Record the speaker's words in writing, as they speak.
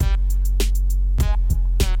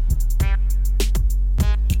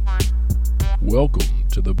Welcome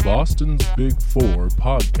to the Boston's Big Four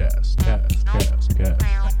podcast. Cast.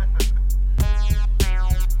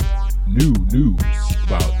 New news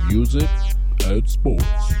about music and sports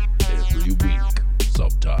every week,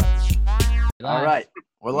 sometimes. All right,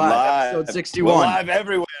 we're live. Episode 61. We're live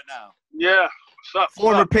everywhere now. Yeah. What's up?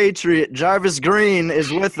 Former Patriot Jarvis Green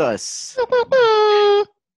is with us.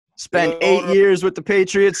 Spent 8 years with the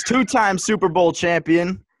Patriots, two-time Super Bowl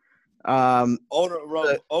champion. Owner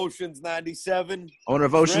of Oceans 97. Owner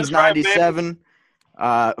of Oceans 97.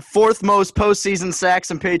 Fourth most postseason sacks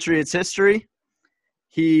in Patriots history.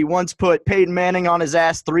 He once put Peyton Manning on his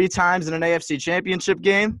ass 3 times in an AFC championship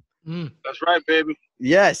game. That's right, baby.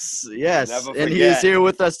 Yes. Never And forget. he is here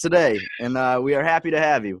with us today, and we are happy to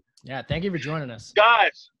have you. Yeah, thank you for joining us.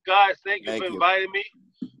 Guys, thank you Thank for you. inviting me.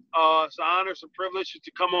 It's an honor, it's a privilege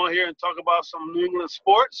to come on here and talk about some New England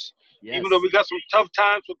sports. Yes. Even though we got some tough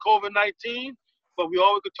times with COVID-19, but we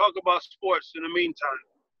always could talk about sports in the meantime.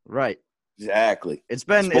 Right. Exactly. It's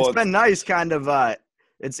been nice, kind of.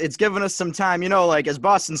 It's given us some time, like as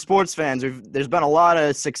Boston sports fans, there's been a lot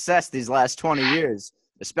of success these last 20 years,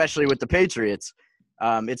 especially with the Patriots.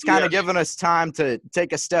 It's kind of given us time to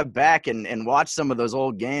take a step back and watch some of those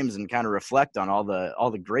old games and kind of reflect on all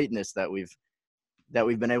the greatness that we've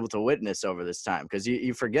been able to witness over this time, because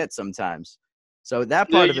you forget sometimes. So that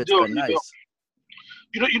part of it's been nice.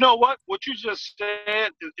 You know what? What you just said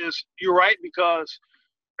is you're right, because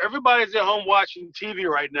everybody's at home watching TV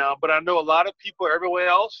right now, but I know a lot of people everywhere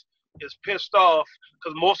else is pissed off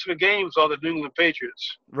because most of the games are the New England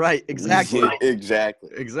Patriots. Right, exactly. Exactly.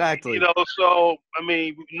 So, I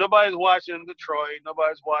mean, nobody's watching Detroit.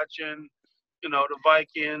 Nobody's watching, the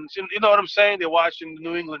Vikings. You know what I'm saying? They're watching the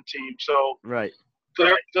New England team. So, Right.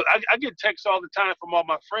 so I get texts all the time from all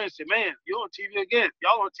my friends say, man, you're on TV again.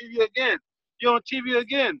 Y'all on TV again. You're on TV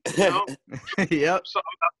again. Yep. So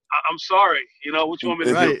I'm sorry. What you want me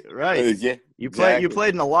to do? Right. Yeah. You exactly.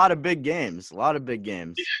 played in a lot of big games.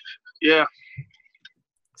 Yeah.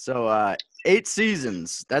 So 8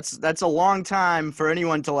 seasons. That's a long time for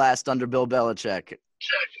anyone to last under Bill Belichick.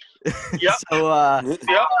 Yep. So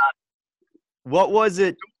Yep. what was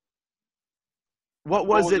it? What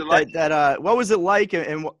was it like? what was it like,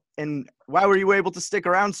 and why were you able to stick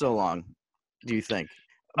around so long, do you think?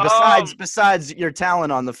 Besides your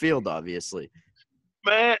talent on the field, obviously.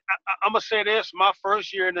 Man, I'm going to say this. My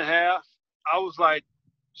first year and a half, I was,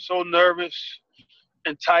 so nervous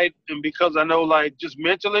and tight. And because I know, just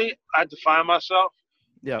mentally, I had to find myself.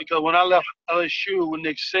 Yeah. Because when I left LSU with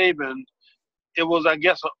Nick Saban, it was, I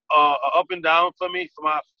guess, a up and down for me for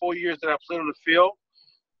my 4 years that I played on the field.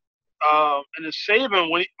 And the Saban,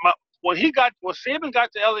 when Saban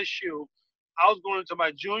got to LSU, I was going into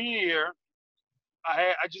my junior year.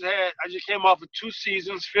 I just came off of 2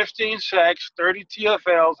 seasons, 15 sacks, 30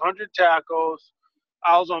 TFLs, 100 tackles.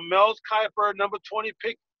 I was on Mel Kiper, number 20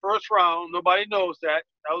 pick, first round. Nobody knows that.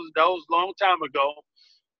 That was a long time ago.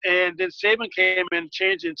 And then Saban came in and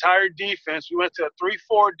changed the entire defense. We went to a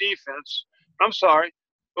 3-4 defense. I'm sorry,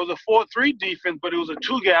 it was a 4-3 defense, but it was a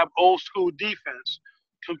 2-gap old school defense.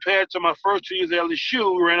 Compared to my first 2 years at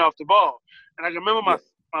LSU, we ran off the ball. And I can remember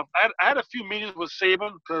I had a few meetings with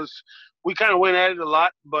Saban because we kind of went at it a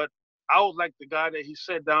lot, but I was like the guy that he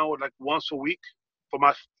sat down with once a week for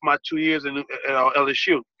my 2 years at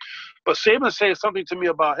LSU. But Saban said something to me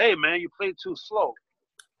about, hey, man, you played too slow.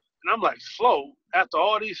 And I'm like, slow? After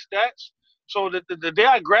all these stats? So the day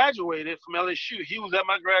I graduated from LSU, he was at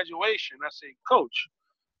my graduation. I said, Coach,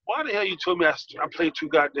 why the hell you told me I played too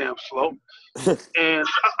goddamn slow? And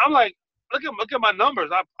I'm like, look at my numbers.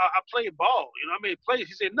 I played ball. I made plays.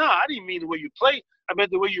 He said, nah, I didn't mean the way you play. I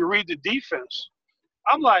meant the way you read the defense.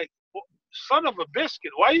 I'm like, well, son of a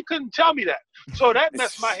biscuit. Why you couldn't tell me that? So that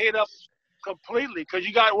messed my head up completely, because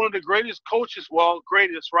you got one of the greatest coaches,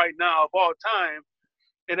 greatest right now of all time.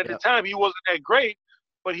 And at the time, he wasn't that great,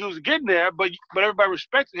 but he was getting there. But everybody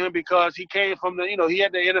respected him because he came from he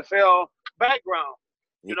had the NFL background.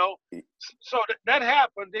 So that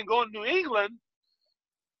happened. Then going to New England,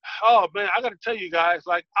 oh, man, I got to tell you guys,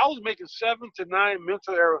 I was making 7 to 9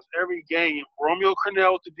 mental errors every game. Romeo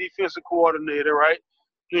Crennel was the defensive coordinator, right?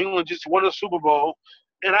 New England just won a Super Bowl,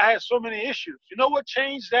 and I had so many issues. You know what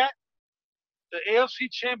changed that? The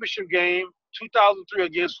AFC Championship game, 2003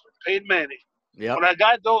 against Peyton Manning. Yep. When I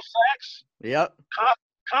got those sacks, Yep.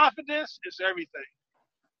 Confidence is everything.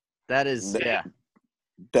 That is, yeah.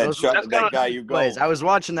 That guy you go. Plays. I was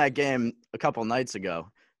watching that game a couple nights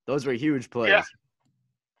ago. Those were huge plays. Yeah.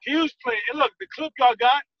 Huge play. And look, the clip y'all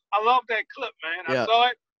got, I love that clip, man. I saw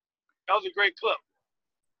it. That was a great clip.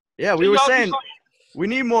 Yeah, we were saying we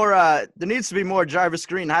need more there needs to be more Jarvis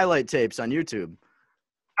Green highlight tapes on YouTube.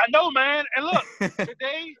 I know, man. And look,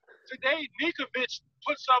 today Nikovic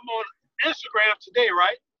put something on Instagram today,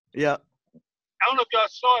 right? Yeah. I don't know if y'all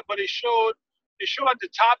saw it, but it showed the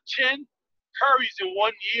top 10 Currys in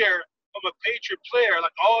 1 year from a Patriot player,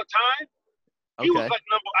 like all time. He was like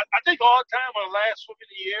I think all time in the last so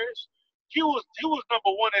many years, he was number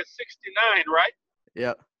one at 69, right?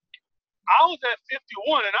 Yep. I was at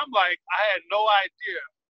 51, and I'm like, I had no idea.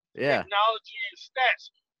 Yeah. Technology and stats.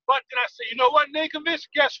 But then I said, you know what, Nikovic?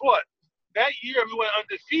 Guess what? That year we went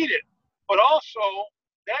undefeated. But also,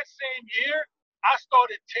 that same year, I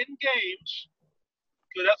started 10 games.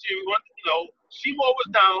 Because that's the year we went, Seymour was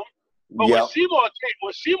down. But when Seymour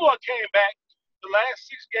came back, the last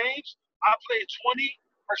 6 games, I played 20%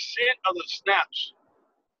 of the snaps.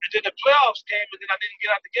 And then the playoffs came, and then I didn't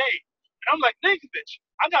get out the game. And I'm like, Nikovic,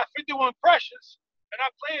 I got 51 pressures, and I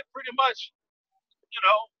played pretty much,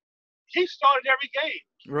 he started every game.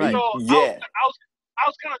 Right. So yeah. I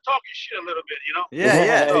was kind of talking shit a little bit,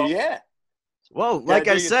 Yeah. Well, like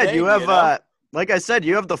I said, you have you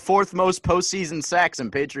have the 4th most postseason sacks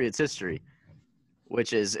in Patriots history,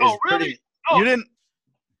 which is really? pretty. Oh. You didn't.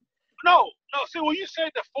 No. See, when you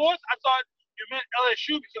said the 4th, I thought you meant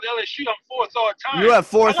LSU because LSU I'm 4th all time. You have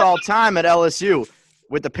 4th all time at LSU.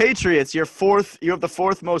 With the Patriots, you're 4th. You have the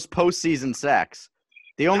 4th most postseason sacks.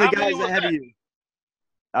 The only guys ahead of you.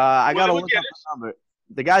 I gotta look up the number.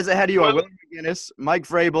 The guys ahead of you are Willie McGinnis, Mike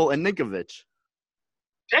Vrabel, and Nikovic.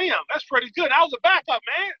 Damn, that's pretty good. I was a backup,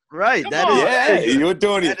 man. Right. You were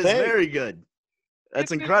doing your thing. That is very good.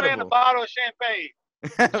 That's incredible. Man, a bottle of champagne.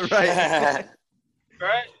 Right.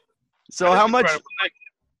 Right. So how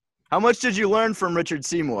much did you learn from Richard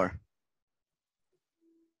Seymour?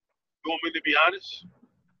 You want me to be honest?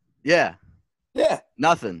 Yeah. Yeah.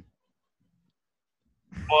 Nothing.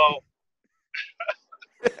 Well,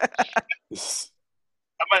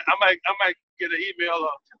 I might get an email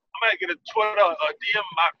or I might get a Twitter or a DM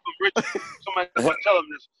from Richard. Somebody will tell him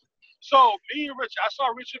this. So me and Richard, I saw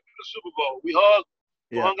Richard in the Super Bowl. We hugged,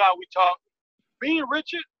 we hung out, we talked. Me and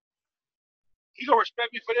Richard, he gonna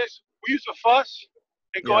respect me for this. We used to fuss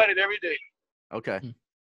and go at it every day. Okay.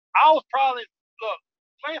 I was probably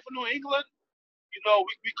playing for New England.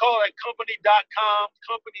 We call it company.com,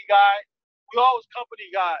 company guy. We always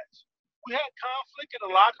company guys. We had conflict in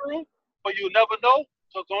the locker room, but you never know.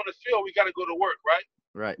 So on the field, we got to go to work, right?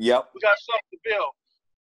 Right. Yep. We got something to build.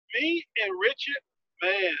 Me and Richard,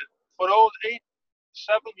 man, for those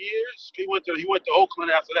 7 years, he went to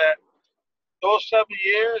Oakland after that. Those 7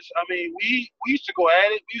 years, I mean, we used to go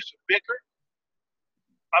at it. We used to bicker.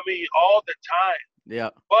 I mean, all the time.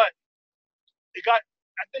 Yeah. But it got,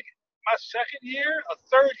 I think, my second year, or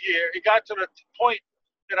third year, it got to the point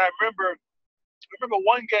that I remember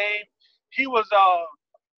one game, he had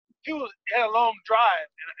a long drive,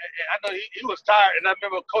 and I know he was tired, and I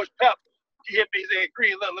remember Coach Pep, he hit me, he said,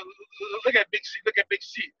 Green, look at Big C,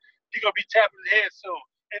 he's going to be tapping his head soon.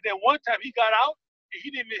 And then one time he got out, and he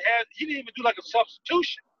didn't even do like a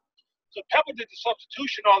substitution. So Pepper did the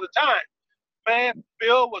substitution all the time. Man,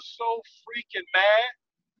 Bill was so freaking mad.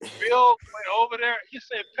 Bill went over there, he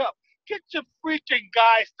said, Pep, get your freaking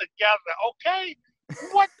guys together, okay?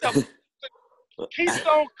 What the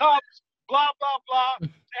Keystone Cups, blah, blah, blah.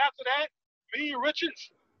 After that, me and Richard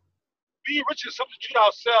substitute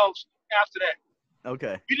ourselves after that.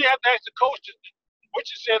 Okay. We didn't have to ask the coach.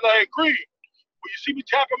 Richard said, I agree. When you see me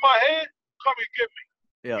tapping my head, come and get me.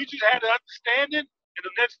 Yeah. We just had an understanding. In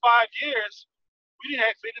the next 5 years, we didn't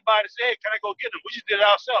ask anybody to say, hey, can I go get them? We just did it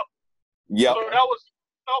ourselves. Yep. So that was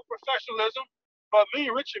professionalism. But me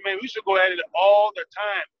and Richard, man, we used to go at it all the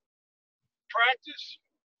time. Practice.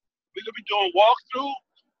 We could be doing walkthrough,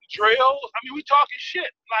 drills. I mean, we talking shit.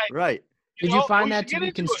 Like, right. Did you find that to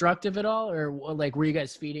be constructive at all, or like were you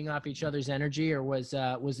guys feeding off each other's energy, or was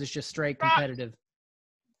this just straight competitive?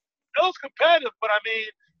 It was competitive, but I mean,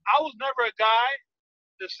 I was never a guy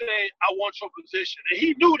to say I want your position, and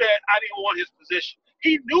he knew that I didn't want his position.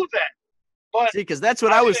 He knew that. But see, because that's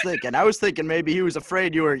what I was thinking. I was thinking maybe he was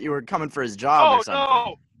afraid you were coming for his job or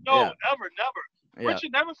something. No, never. Yeah.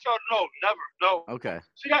 Richard never felt no. Okay.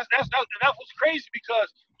 See, that was crazy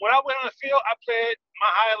because when I went on the field, I played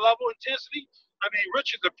my high level intensity. I mean,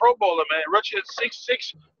 Richard's a Pro Bowler, man. Richard's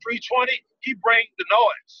 6'6", 320. He brings the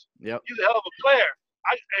noise. Yep. He's a hell of a player.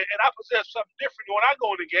 I possess something different when I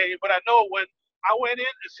go in the game, but I know when I went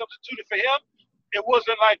in and substituted for him, it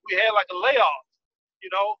wasn't like we had like a layoff,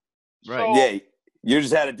 Right. So, yeah, you just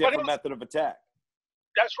had a different method of attack.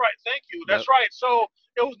 That's right. Thank you. That's right. So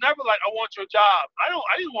it was never like, I want your job. I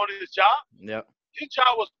didn't want his job. Yep. His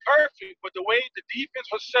job was perfect, but the way the defense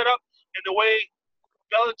was set up and the way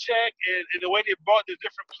Belichick and the way they brought the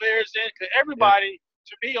different players in, because everybody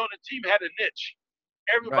to me, on the team had a niche.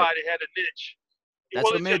 Everybody had a niche.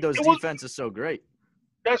 That's what made those defenses so great.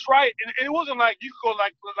 That's right, and it wasn't like you could go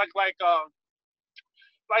like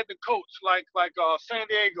the Colts, like San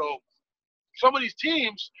Diego. Some of these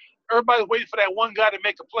teams, everybody's waiting for that one guy to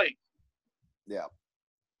make a play. Yeah.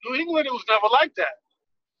 New England, it was never like that.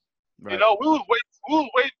 Right. You know, we was waiting. We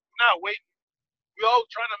all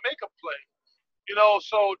trying to make a play. You know,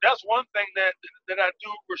 so that's one thing that I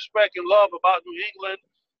do respect and love about New England.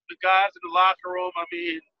 The guys in the locker room. I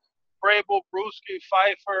mean, Vrabel, Bruschi,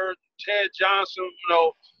 Pfeiffer, Ted Johnson. You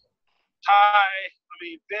know, Ty. I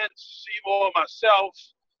mean, Vince, Seymour, myself.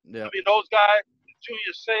 Yeah. I mean, those guys.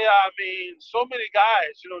 Junior Seau. I mean, so many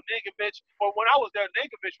guys. You know, Ninkovich. Well, when I was there,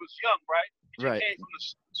 Ninkovich was young, right? He Right. came from the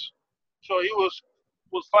States. So he was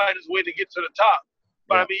fighting his way to get to the top.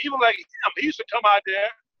 But I mean, even like him, he used to come out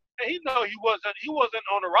there, and he wasn't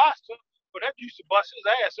on the roster, but that used to bust his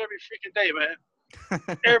ass every freaking day, man.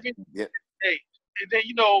 Every day. And then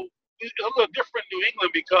it's a little different in New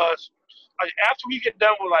England because like after we get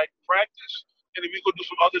done with like practice, and then we go do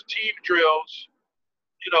some other team drills,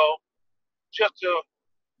 just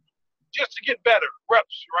to get better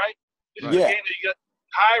reps, right? This is a game that you get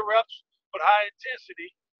high reps but high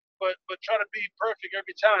intensity, but try to be perfect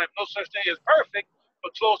every time. No such thing as perfect,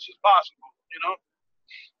 but close as possible,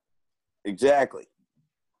 Exactly.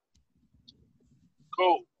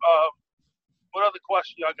 Cool. What other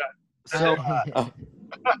question y'all So,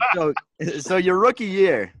 got? so your rookie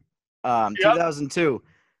year, 2002,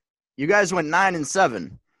 you guys went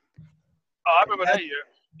 9-7. Oh, I remember that year.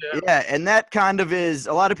 Yeah, and that kind of is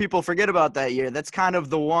a lot of people forget about that year. That's kind of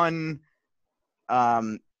the one.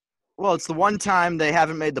 It's the one time they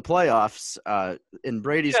haven't made the playoffs in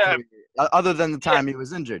Brady's career, other than the time he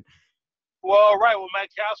was injured. Well, right. Well, Matt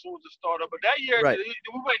Castle was the starter, but that year we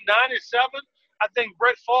went 9-7. I think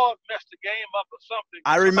Brett Favre messed the game up or something.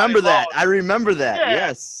 I remember that. Yeah.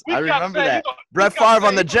 Yes, I remember that. Brett Favre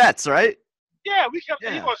on the Jets, right? Yeah, we kept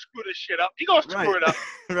saying he's gonna screw this shit up. He's gonna screw it up.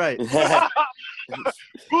 Right. Who's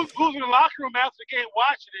in the locker room after the game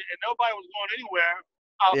watching it, and nobody was going anywhere.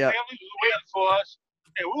 Our families was waiting for us,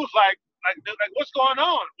 and we was like, what's going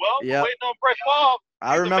on? Well, we're waiting on Brett Favre.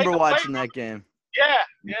 I remember watching that game. Yeah,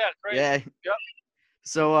 crazy. Yeah. Yep.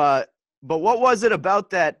 So, but what was it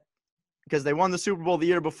about that? Because they won the Super Bowl the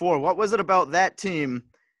year before. What was it about that team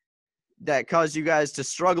that caused you guys to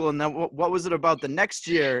struggle? And then what was it about the next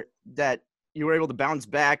year that you were able to bounce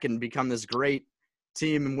back and become this great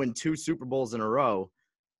team and win 2 Super Bowls in a row?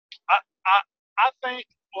 I think,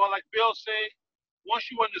 well, like Bill said, once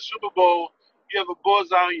you win the Super Bowl, you have a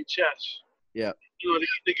bullseye on your chest. Yeah.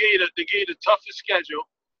 They gave you the toughest schedule,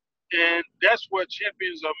 and that's where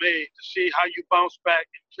champions are made, to see how you bounce back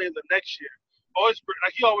and play the next year.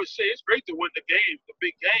 Like he always say, it's great to win the game, the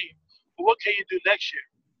big game, but what can you do next year?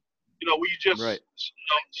 Will you just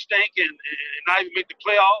stink and not even make the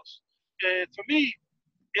playoffs? And for me,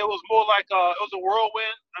 it was more like it was a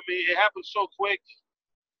whirlwind. I mean, it happened so quick.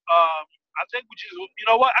 I think we just,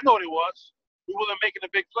 I know what it was. We wasn't making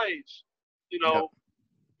the big plays. It was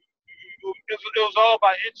all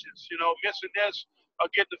by inches. Missing this or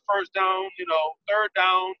get the first down. Third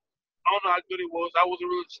down. I don't know how good it was. I wasn't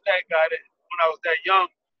really a stat guy when I was that young.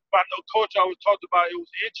 But I know Coach always talked about it was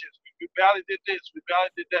inches. We barely did this. We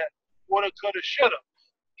barely did that. Woulda, coulda, shoulda.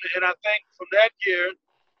 And I think from that year,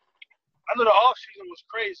 I know the offseason was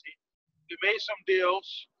crazy. They made some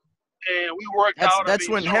deals, and we worked out. That's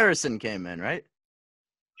when Harrison came in, right?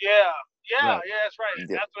 Yeah, that's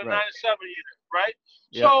right. After the 97 year, right?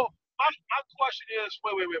 Yeah. So my question is,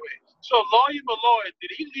 wait. So Lawyer Milloy,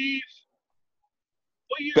 did he leave?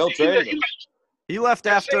 What year? Bill traded him. He left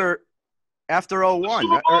after 01,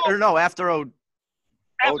 or no, after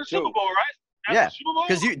Super Bowl, right? After Super Bowl?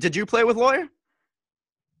 Because did you play with Lawyer?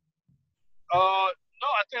 No,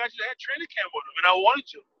 I think I just had training camp with him, and I wanted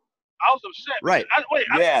to. I was upset. Right. I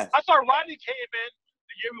thought Rodney came in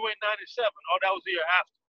the year we went 97. Oh, that was the year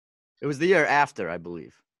after. It was the year after, I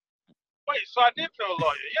believe. Wait, so I did play with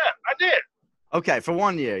Lawyer. Yeah, I did. Okay, for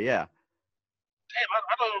 1 year, yeah. Damn,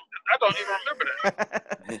 I don't even remember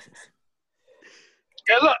that.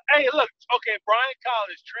 Hey, look. Okay, Bryan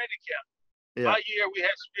College training camp. Yeah. My year we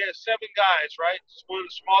had 7 guys, right? It's one of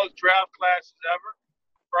the smallest draft classes ever,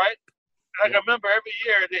 right? I remember every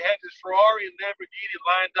year they had this Ferrari and Lamborghini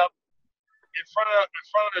lined up in front of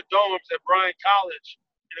the domes at Bryan College,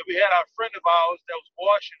 and then we had our friend of ours that was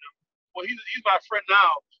washing them. Well, he's my friend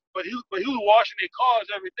now, but he was washing their cars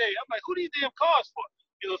every day. I'm like, who do you damn cars for?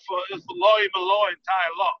 It was for Lawyer Milloy and Ty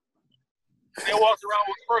Law. And they walked around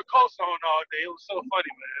with fur coats on all day. It was so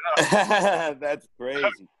funny, man. That's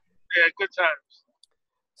crazy. Yeah, good times.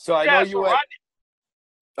 So I know you went.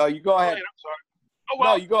 Oh, you go ahead. I'm sorry. Oh,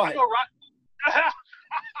 well, no, you go ahead.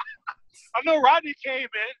 I know Rodney came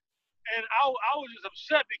in, and I was just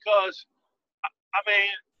upset because,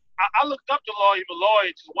 I looked up to Lawyer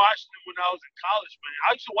Milloy, just watching him when I was in college, man.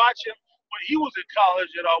 I used to watch him when he was in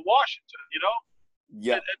college at Washington,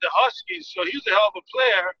 Yeah. at the Huskies. So he was a hell of a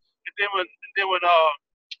player. And then when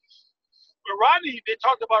Rodney, they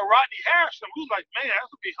talked about Rodney Harrison. We was like, man, that's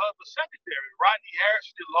gonna be hell of a secondary. Rodney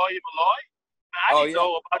Harrison and Lawyer Milloy. I didn't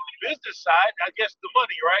know about the business side. I guess the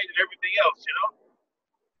money, right, and everything else,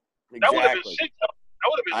 Exactly. That would have been sick, though. That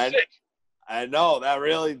would have been sick. I know that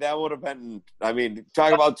would have been. I mean,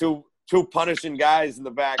 talk about two punishing guys in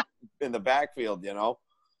the backfield,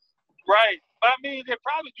 Right, but I mean, they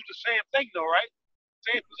probably do the same thing, though, right?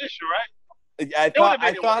 Same position, right? I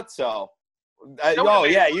thought so.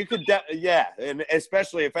 You could. And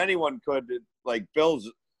especially if anyone could, like Bill's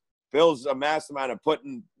a mastermind of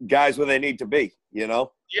putting guys where they need to be. Yeah,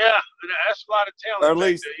 that's a lot of talent. Or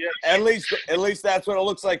at least that's what it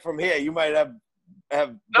looks like from here. You might have.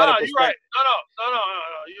 No, you're right. No.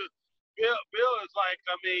 Bill is like,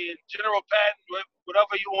 General Patton,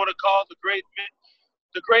 whatever you want to call the great,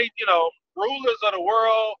 rulers of the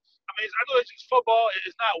world. I know it's just football.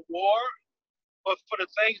 It's not war, but for the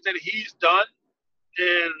things that he's done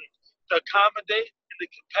and to accommodate and the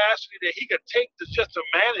capacity that he could take just to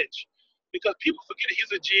manage, because people forget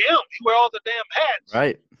he's a GM. He wear all the damn hats.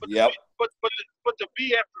 Right. But to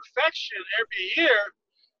be at perfection every year,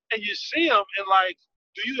 and you see him, and like,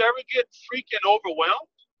 do you ever get freaking overwhelmed?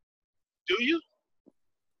 Do you?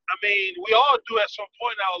 We all do at some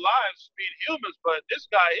point in our lives, being humans. But this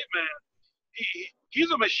guy, man,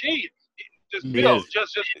 he's a machine. Just Bill,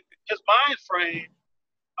 just his mind frame.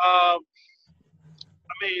 I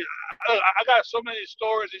got so many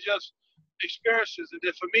stories and just experiences, and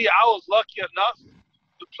then for me, I was lucky enough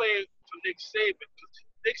to play for Nick Saban.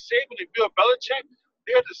 Nick Saban and Bill Belichick,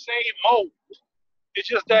 they're the same mold. It's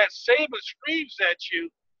just that Saban screams at you,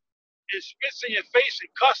 and spits in your face and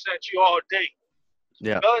cuss at you all day.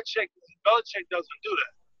 Yeah. Belichick doesn't do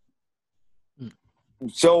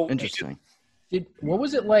that. So interesting. What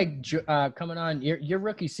was it like coming on your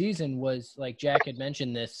rookie season? Was like Jack had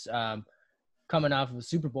mentioned this, coming off of a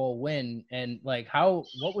Super Bowl win, and like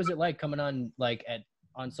what was it like coming on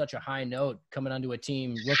on such a high note, coming onto a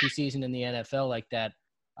team rookie season in the NFL like that?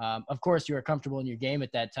 Of course, you were comfortable in your game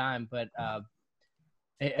at that time, but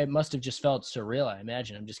it must have just felt surreal, I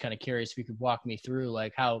imagine. I'm just kind of curious if you could walk me through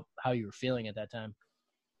like how you were feeling at that time.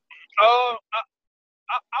 I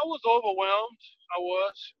was overwhelmed. I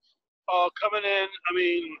was coming in.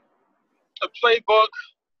 The playbook,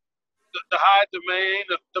 the high demand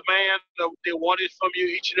that they wanted from you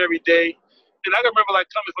each and every day. And I can remember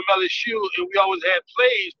coming from LSU, and we always had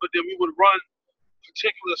plays, but then we would run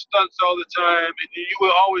particular stunts all the time, and then you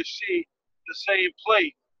would always see the same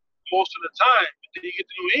play most of the time. And then you get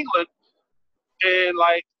to New England, and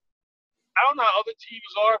I don't know how other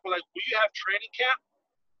teams are, but when you have training camp,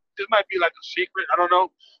 this might be a secret, I don't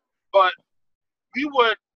know, but we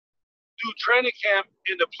would do training camp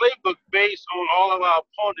in the playbook based on all of our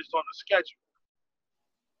opponents on the schedule.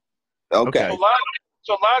 Okay.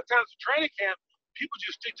 So a lot of times in training camp, people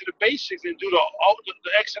just stick to the basics and do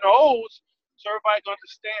the X and O's, so everybody can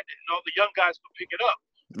understand it, and all the young guys can pick it up.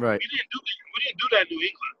 Right. We didn't do that in New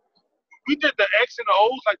England. We did the X and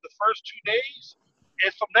O's the first 2 days,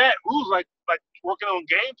 and from that we was like working on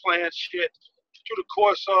game plan shit through the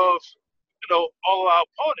course of all of our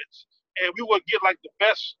opponents, and we would get the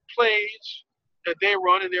best plays that they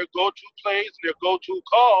run and their go-to plays and their go-to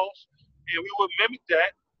calls, and we would mimic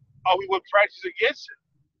that, or we would practice against it.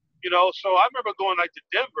 So I remember going to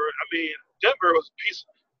Denver. Denver was a piece.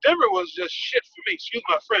 Denver was just shit for me. Excuse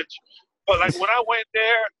my French, but when I went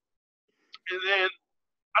there, and then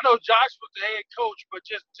I know Josh was the head coach, but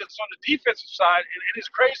just on the defensive side, and it's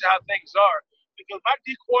crazy how things are, because my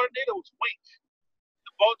D coordinator was Wink,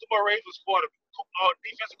 the Baltimore Ravens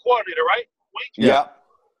defensive coordinator, right? Wink. Yeah.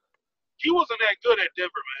 He wasn't that good at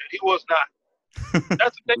Denver, man. He was not.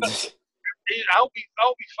 That's the thing. I'll be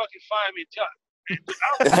fucking fine me tough.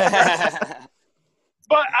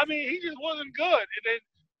 But he just wasn't good.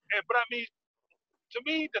 But to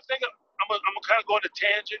me, the thing I'm gonna kind of go on a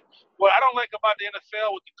tangent. What I don't like about the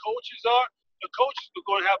NFL, what the coaches are, the coaches are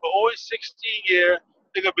going to have an always 16 year.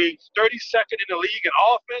 They're gonna be 32nd in the league in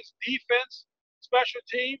offense, defense, special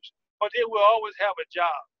teams, but they will always have a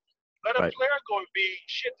job. Let a player go and be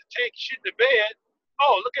shit to take, shit to bed.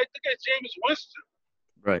 Oh, look at Jameis Winston.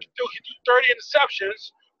 Right. He threw 30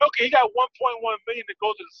 interceptions. Okay, he got $1.1 million to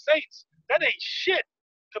go to the Saints. That ain't shit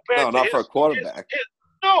compared to not for a quarterback.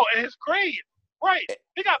 And his grade. Right.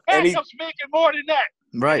 They got backups making more than that.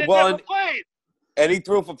 Right. They Well, never played. And he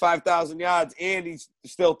threw for 5,000 yards, and he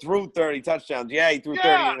still threw 30 touchdowns. Yeah, he threw 30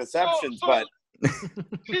 Yeah, interceptions, so but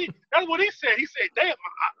see, that's what he said. He said, "Damn,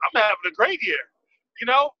 I'm having a great year," you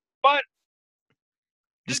know. But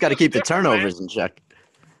Just got to keep the different, turnovers man. in check.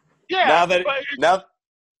 Yeah. now that but now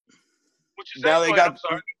what you now say? they Go ahead, got I'm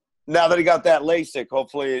sorry. now that he got that LASIK,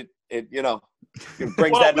 hopefully it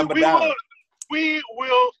brings that number down. We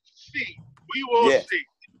will see. We will Yeah. see.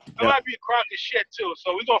 It Yeah. might be a crock of shit too,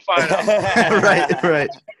 so we're gonna find out. Right.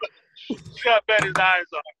 He's got to bet his eyes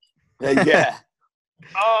on. Yeah.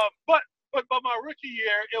 But my rookie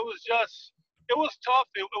year, it was tough. It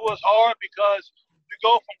was hard because you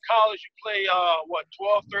go from college, you play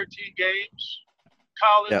 12, 13 games.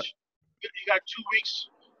 College, Yep. you got 2 weeks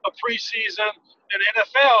of preseason. And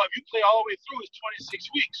NFL, if you play all the way through, it's 26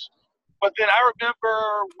 weeks. But then I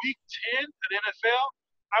remember week 10 in NFL,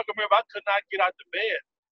 I remember I could not get out of bed.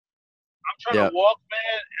 I'm trying Yep. to walk,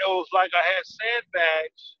 man. It was like I had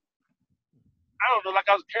sandbags. I don't know, like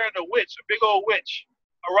I was carrying a big old witch,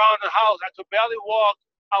 around the house. I could barely walk.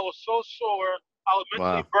 I was so sore. I was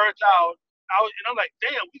mentally burnt out. And I'm like,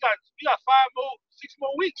 damn, we got 6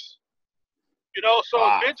 more weeks. You know, so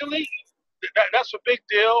mentally, that's a big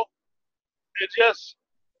deal. It just,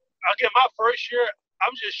 again, my first year,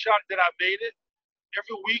 I'm just shocked that I made it.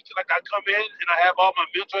 Every week, like I come in and I have all my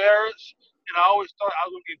mental errors, and I always thought I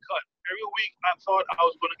was going to get cut. Every week, I thought I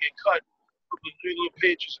was going to get cut from the New England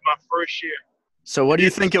Patriots in my first year. So what do you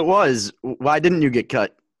think it was? Why didn't you get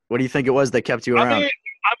cut? What do you think it was that kept you around?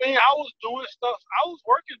 I was doing stuff. I was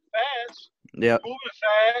working fast. Yeah. Moving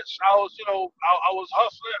fast. I was, I was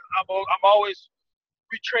hustling. I'm always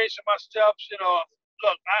retracing my steps.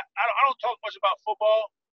 Look, I don't talk much about football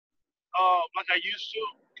like I used to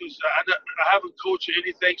because I haven't coached or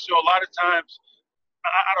anything. So a lot of times,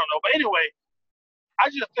 I don't know. But anyway, I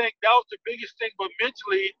just think that was the biggest thing. But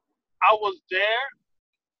mentally, I was there.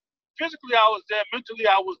 Physically, I was there. Mentally,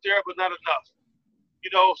 I was there, but not enough.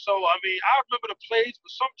 So, I remember the plays, but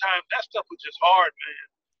sometimes that stuff was just hard, man,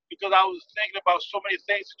 because I was thinking about so many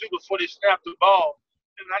things to do before they snapped the ball.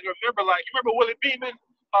 And I can remember, you remember Willie Beeman,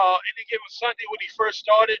 any given Sunday when he first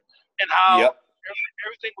started, and how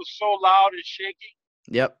everything was so loud and shaky?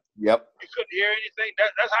 Yep. You couldn't hear anything.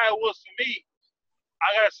 That's how it was for me.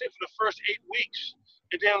 I got to say, for the first 8 weeks.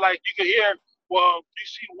 And then, you could hear, you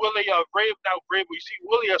see Willie, you see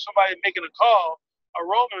Willie or somebody making a call, a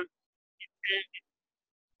Roman, and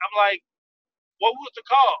I'm like, what was the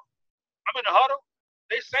call? I'm in the huddle.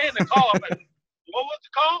 They saying the call. I'm like, what was the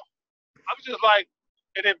call? I'm just like,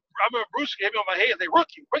 and then I remember Bruce hit me on my head. They,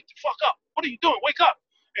 rookie, wake the fuck up. What are you doing? Wake up.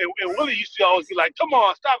 And Willie used to always be like, come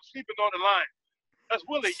on, stop sleeping on the line. That's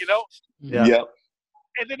Willie, Yeah.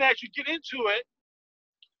 And then as you get into it,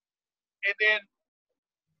 and then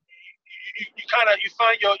you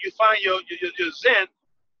find your zen.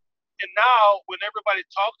 And now when everybody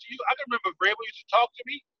talks to you, I can remember Vrabel used to talk to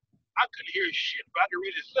me. I couldn't hear shit, but I could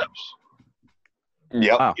read his lips.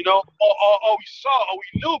 Yep. Wow. Or we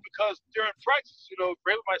knew because during practice,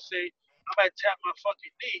 Vrabel might say, I might tap my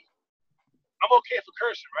fucking knee. I'm okay for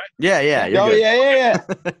cursing, right? Yeah. You're Oh, good. yeah.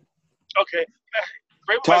 Okay.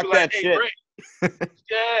 Vrabel Talk might be like, that hey, shit. Green.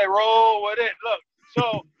 Yeah, roll with it. Look,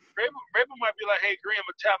 so Vrabel might be like, hey, Green, I'm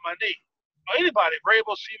going to tap my knee. Or anybody,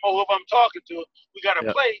 Vrabel, Seymour, whoever I'm talking to, we got to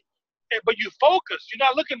play. But you focus. You're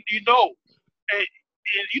not looking, and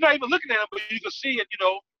you're not even looking at him, but you can see it,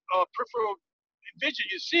 peripheral vision.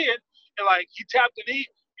 You see it, and he tapped the knee,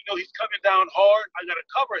 he's coming down hard. I got to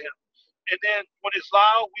cover him. And then when it's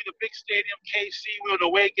loud, we in a big stadium, KC, we're in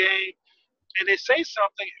a away game, and they say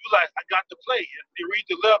something, you're like, I got to play. You read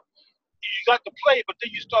the lip, you got to play, but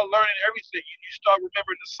then you start learning everything. You start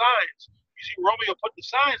remembering the signs. You see Romeo put the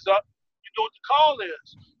signs up, you know what the call is.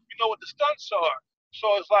 You know what the stunts are.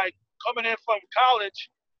 So it's like coming in from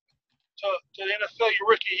college to the NFL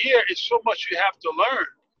your rookie year, it's so much you have to learn.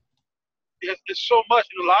 It's so much,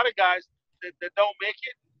 and a lot of guys that don't make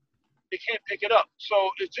it, they can't pick it up. So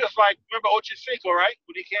it's just like, remember Ocho Cinco, right?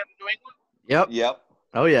 When he came to New England? Yep.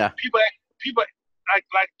 Oh yeah. People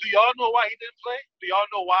like, do y'all know why he didn't play? Do y'all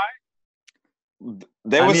know why?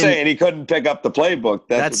 They were saying he couldn't pick up the playbook.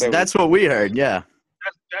 That's what we heard. Yeah.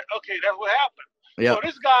 That's what happened. Yep. So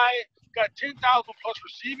this guy got 10,000 plus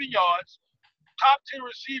receiving yards, top 10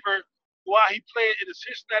 receiver while he played in the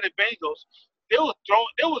Cincinnati Bengals. They was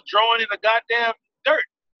drawing in the goddamn dirt.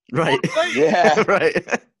 Right. Yeah. Right.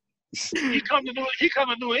 He come to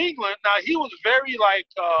New England. Now he was very he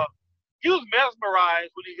was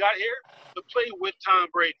mesmerized when he got here to play with Tom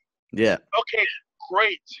Brady. Yeah. Okay,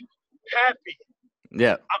 great, happy.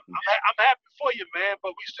 Yeah. I'm happy for you, man.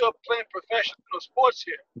 But we still playing professional sports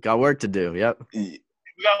here. Got work to do. Yep.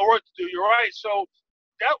 We got work to do. You're right. So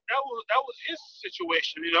that was his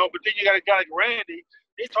situation, you know. But then you got a guy like Randy.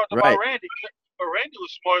 They talked Right. about Randy, but Randy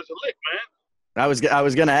was smart as a lick, man. I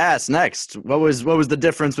was gonna ask next. What was the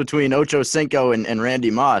difference between Ocho Cinco and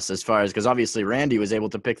Randy Moss as far as, because obviously Randy was able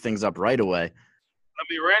to pick things up right away. I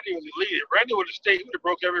mean, Randy was elite. If Randy would have stayed, he would have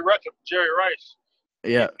broke every record for Jerry Rice.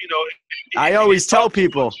 Yeah. You know, I always tell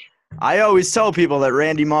people that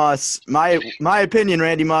Randy Moss, my opinion,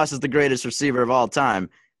 Randy Moss is the greatest receiver of all time,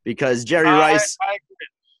 because Jerry Rice. I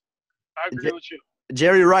agree with you.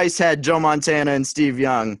 Jerry Rice had Joe Montana and Steve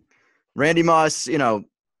Young. Randy Moss, you know,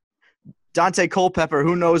 Dante Culpepper,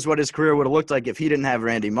 who knows what his career would have looked like if he didn't have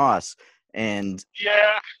Randy Moss. And yeah,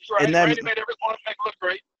 right. And then, Randy made every cornerback look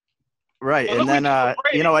great. Right, Well, and then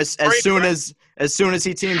you know, as Brady, soon right? as soon as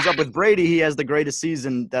he teams up with Brady, he has the greatest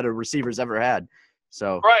season that a receiver's ever had.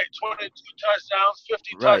 So Right, 22 touchdowns,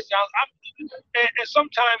 50 Right. touchdowns. And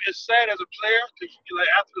sometimes it's sad as a player because, like,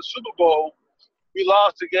 after the Super Bowl, we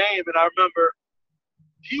lost the game, and I remember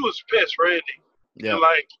he was pissed, Randy. yeah, And,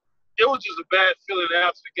 like, it was just a bad feeling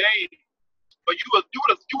after the game. But you would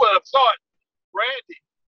have thought Randy,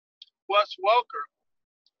 Wes Welker,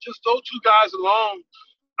 just those two guys alone.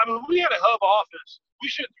 I mean, we had a hub offense. We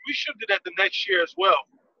should do that the next year as well.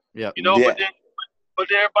 yeah, You know, Yeah. but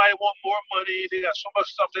then everybody want more money. They got so much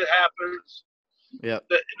stuff that happens. yeah,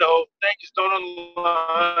 That, you know, things don't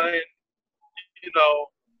align. You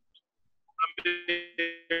know, I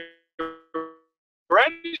mean,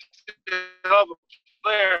 Randy's a hell of a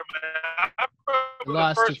player, man. I remember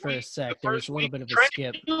Lost the you first for a week, sec. the There was first a little week bit of a training,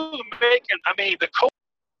 skip. he was making. I mean, the coach.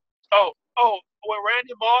 When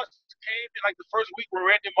Randy Moss came in, like the first week when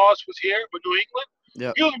Randy Moss was here with New England,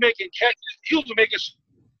 yeah, he was making catches. He was making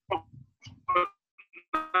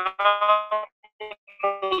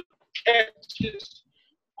catches.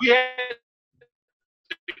 We had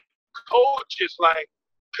coaches like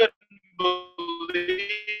couldn't believe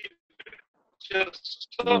just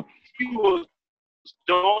stuff he was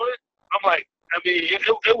doing. I'm like, I mean, it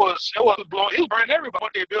was blowing. He was burning everybody.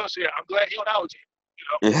 One day Bill said, "I'm glad he on our team."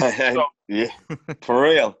 You know, so, Yeah, for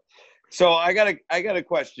real. So I got a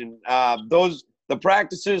question. The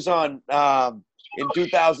practices on in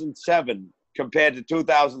 2007 compared to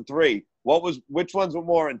 2003. Which ones were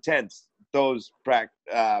more intense? Those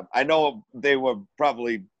I know they were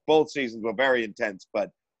probably both seasons were very intense, but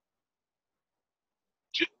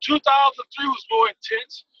 2003 was more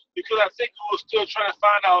intense because I think we were still trying to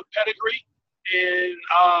find our pedigree, and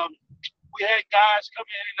we had guys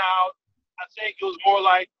coming in and out. I think it was more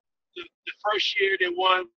like the first year they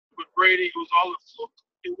won with Brady. It was all a fluke.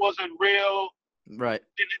 It wasn't real. right,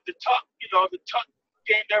 Then the Tuck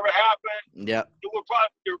game never happened. yeah, It would probably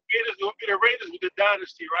the Raiders. It would be the Raiders with the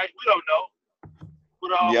dynasty, right? We don't know.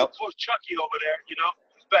 With Yep. Coach Chucky over there, you know,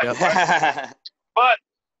 he's back. Yep. Right? But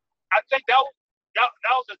I think that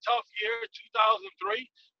was a tough year, 2003,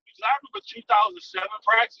 because I remember 2007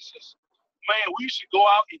 practices. Man, we used to go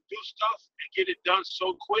out and do stuff and get it done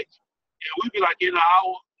so quick, and we'd be like in an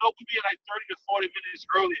hour. No, we'd be like 30 to 40 minutes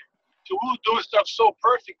earlier. So we were doing stuff so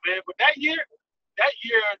perfect, man. But that year, I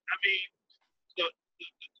mean,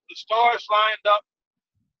 the stars lined up.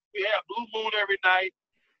 We had Blue Moon every night.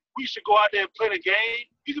 We used to go out there and play the game.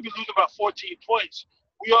 You could be losing about 14 points.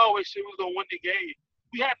 We always said we were going to win the game.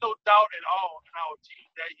 We had no doubt at all in our team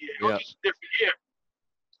that year. It was just a different year.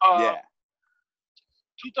 Yeah.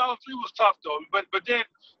 2003 was tough, though. But then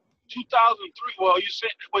 2003, well, you said,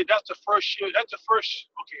 wait, that's the first year. That's the first,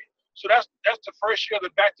 okay. So that's the first year of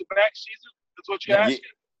the back-to-back season? That's what you're asking?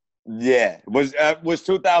 Yeah. Was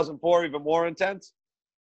 2004 even more intense?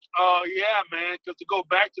 Yeah, man. Because to go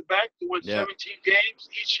back-to-back to win 17 games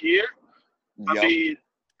each year, I Yep. mean,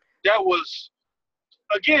 that was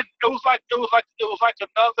again. It was like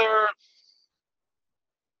another.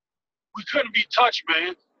 We couldn't be touched,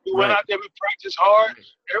 man. We went Right. out there. We practiced hard.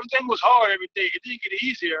 Everything was hard every day. It didn't get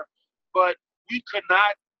easier, but we could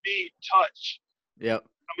not be touched. yep,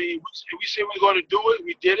 I mean, we said we were going to do it.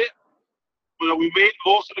 We did it. You know, we made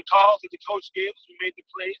most of the calls that the coach gave us. We made the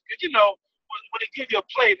plays. Because, you know, when they give you a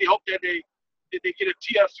play, they hope that they get a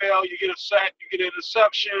TFL, you get a sack, you get an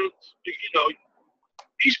interception. You know,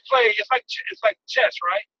 each play, it's like chess,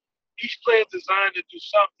 right? Each play is designed to do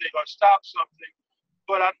something or stop something.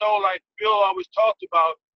 But I know, like Bill always talked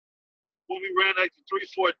about when we ran like the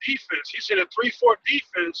 3-4 defense. He said a 3-4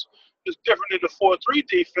 defense is different than the 4-3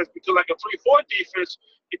 defense because like a 3-4 defense,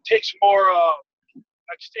 it takes more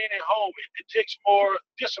like staying at home. It takes more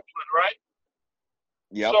discipline, right?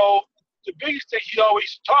 Yep. So the biggest thing he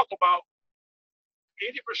always talked about,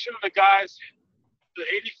 80% of the guys, the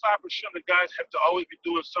 85% of the guys have to always be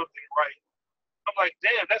doing something right. I'm like,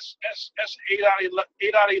 damn, that's 8 out of 11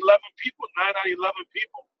 people, 9 out of 11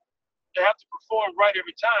 people. They have to perform right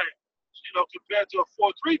every time. Compared to a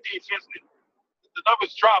 4-3 defense, the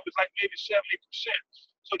numbers drop. It's like maybe 70%.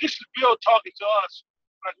 So this is Bill talking to us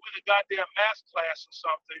like we're in a goddamn math class or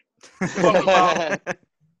something,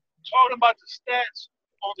 talking about the stats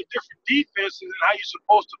on the different defenses and how you're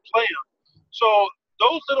supposed to play them. So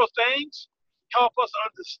those little things help us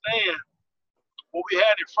understand what we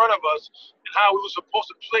had in front of us and how we were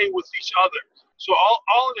supposed to play with each other. So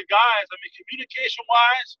all of the guys, I mean,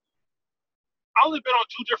 communication-wise, I only been on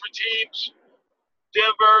 2 different teams.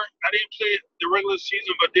 Denver, I didn't play the regular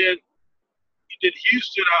season, but then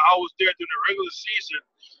Houston, I was there during the regular season.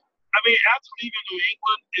 I mean, after leaving New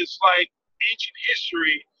England, it's like ancient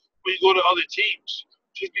history when you go to other teams,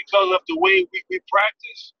 just because of the way we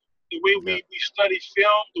practice, the way we study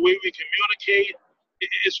film, the way we communicate.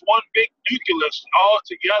 It's one big nucleus all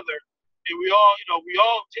together, and we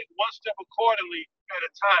all take one step accordingly at a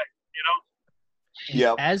time,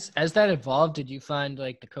 Yeah. As that evolved, did you find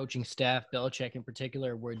like the coaching staff, Belichick in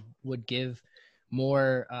particular, would give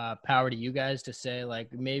more power to you guys to say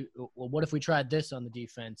like, maybe, well, what if we tried this on the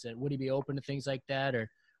defense? And would he be open to things like that,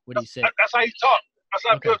 or would he say? That's how he talk. That's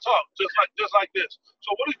how Bill talk. Just like this.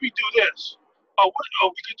 So what if we do this? Oh,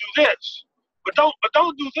 we could do this, but don't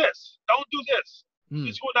do this. Don't do this.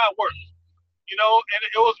 This will not work. And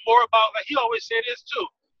it was more about, like he always said this too.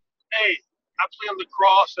 Hey, I played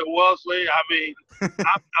lacrosse at Wellesley. I mean,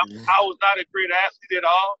 I was not a great athlete at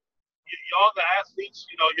all. Y'all the athletes,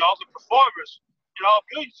 y'all the performers. All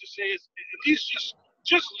Bill used to say is at least just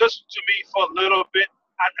listen to me for a little bit.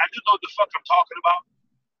 I do know what the fuck I'm talking about.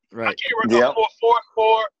 Right. I can't remember 4-4,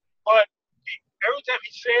 but every time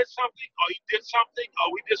he said something or he did something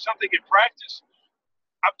or we did something in practice,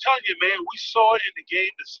 I'm telling you, man, we saw it in the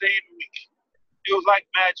game the same week. It was like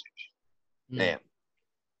magic. Damn.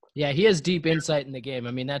 Yeah, he has deep insight in the game.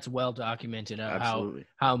 I mean, that's well documented. Absolutely.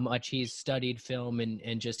 How much he's studied film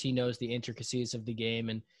and just he knows the intricacies of the game.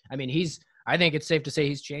 And I mean, I think it's safe to say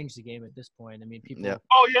he's changed the game at this point. I mean, people. Yeah.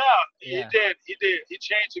 Oh yeah, he did. He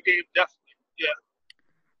changed the game definitely. Yeah.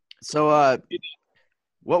 So,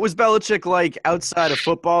 what was Belichick like outside of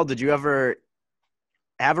football? Did you ever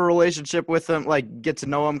have a relationship with him, like get to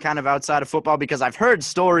know him kind of outside of football? Because I've heard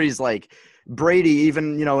stories like Brady,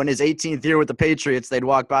 even, in his 18th year with the Patriots, they'd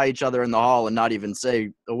walk by each other in the hall and not even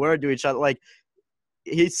say a word to each other. Like,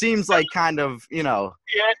 he seems like kind of, Yeah,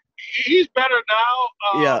 he's better now.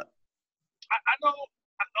 Yeah. I know.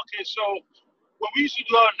 Okay, so when we used to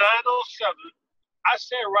do our 907, I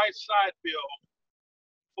sat right side Bill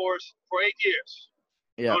for 8 years.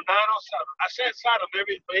 Yeah. 907. I sat side him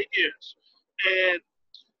for 8 years. And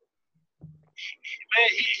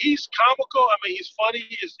he's comical. I mean, he's funny.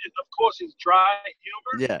 Of course, he's dry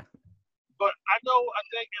humor. Yeah. But I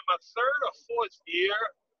think in my 3rd or 4th year,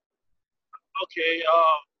 like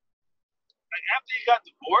after he got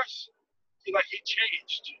divorced, he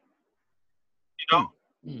changed.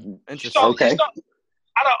 Interesting. Okay. I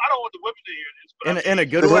don't want the women to hear this, but In a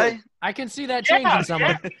good way? I can see that changing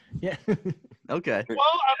something. Yeah. Okay.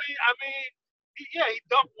 Well, I mean, he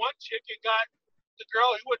dumped one chick and got the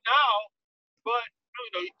girl he would now, but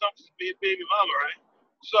he dumped his baby mama, right?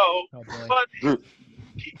 So, but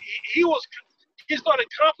he started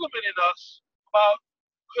complimenting us about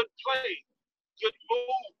good play, good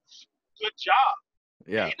moves, good job.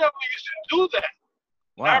 Yeah. He never used to do that.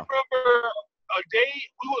 Wow. I remember a day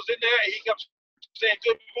we was in there and he kept saying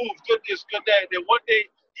good move, good this, good that. And then one day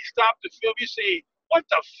he stopped the film. He said, "What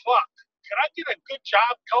the fuck? Can I get a good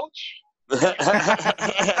job, coach?"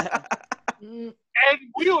 And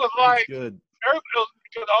we was like, good.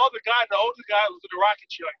 Because all the older guys was in the rocket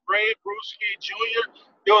chair, like Ray, Brewski, Jr.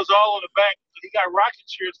 It was all on the back. He got rocket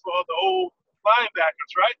chairs for all the old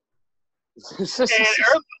linebackers, right?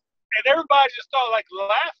 and everybody just started like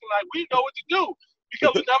laughing, like we know what to do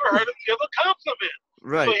because we never heard him give a compliment.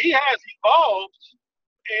 Right. So he has evolved,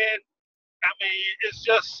 and I mean, it's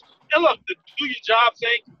just, and look, the do your job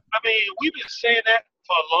thing. I mean, we've been saying that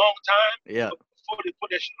for a long time. Yeah. Before they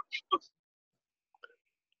put that shit.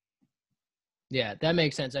 Yeah, that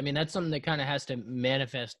makes sense. I mean, that's something that kind of has to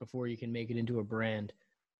manifest before you can make it into a brand.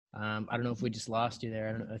 I don't know if we just lost you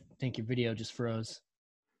there. I think your video just froze.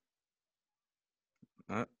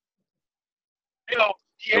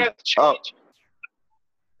 He has changed.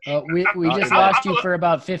 We just lost you for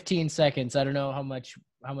about 15 seconds. I don't know how much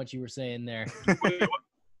you were saying there.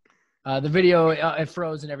 The video it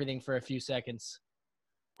froze and everything for a few seconds.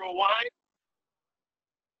 Rewind.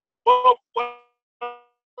 Well,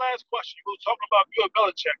 last question. You were talking about Bill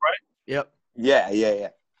Belichick, right? Yep. Yeah.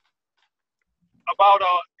 About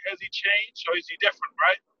Has he changed or is he different,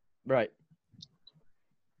 right? Right.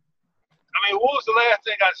 I mean, what was the last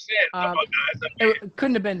thing I said? Come on, guys. I mean, It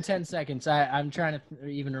couldn't have been 10 seconds. I'm trying to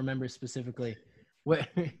even remember specifically. What?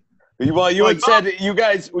 Well, you had said you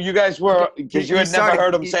guys were because you had never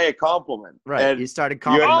heard him say a compliment. Right. And He started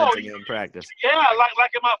complimenting you in practice. yeah,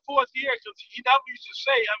 like in my 4th year, because he never used to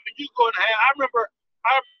say. I mean, you go and have. I remember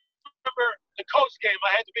the Colts game.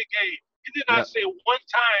 I had the big game. He did not say one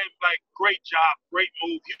time like "great job, great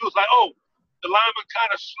move." He was like, "Oh, the lineman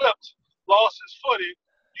kind of slipped, lost his footing.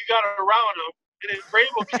 You got around him, and then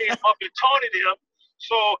Vrabel came up and taunted him.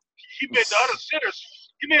 So he made the other sitters.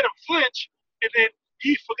 He made them flinch, and then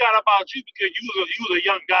he forgot about you because you was a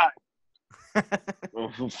young guy."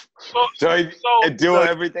 so do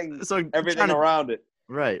everything around it.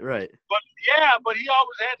 Right. But he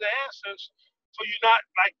always had the answers for you not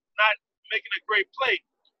making a great play.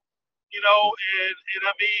 You know, and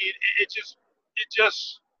I mean, it just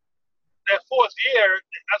that 4th year,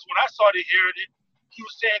 that's when I started hearing it. He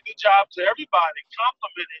was saying good job to everybody,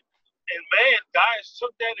 complimenting. And man, guys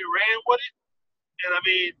took that and ran with it. And I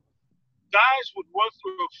mean, guys would run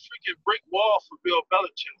through a freaking brick wall for Bill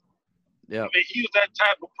Belichick. Yeah. I mean, he was that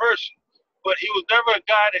type of person. But he was never a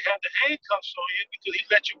guy that had the handcuffs on you because he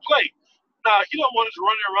let you play. Now, he don't want us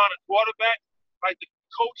running around a quarterback like the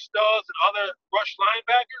coach does and other rush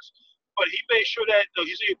linebackers. But he made sure that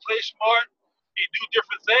he play smart, he do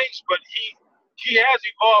different things, but he has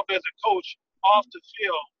evolved as a coach off the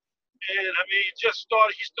field. And I mean, he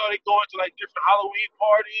started going to like different Halloween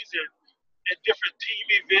parties and different team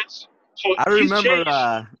events. So I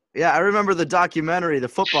remember the documentary, the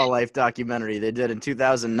Football Life documentary they did in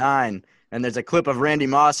 2009. And there's a clip of Randy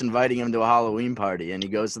Moss inviting him to a Halloween party, and he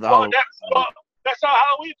goes to the Halloween party. That's how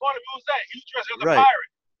Halloween party was that. He was dressed as a pirate.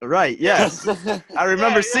 Right, yes. I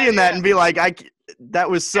remember seeing that and be like, that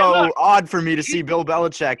was so odd for me to see Bill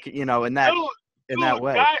Belichick, in that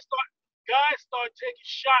way. Guys started taking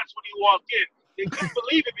shots when he walked in. They couldn't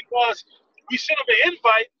believe it because we sent him an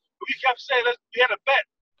invite, but we kept saying we had a bet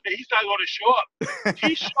that he's not going to show up.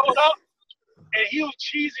 He showed up, and he was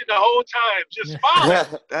cheesing the whole time, just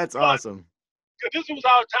smiling. That's awesome. Because this was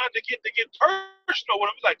our time to get personal with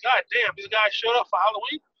him. It was like, God damn, this guy showed up for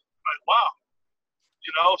Halloween. I'm like, wow.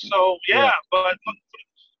 But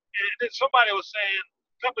and then somebody was saying,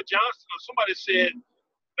 Pepper Johnson or somebody said,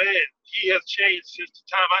 man, he has changed since the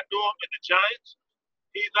time I knew him in the Giants.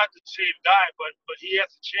 He's not the same guy, but he has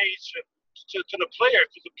to change to the player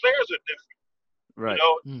because the players are different. Right.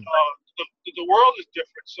 The world is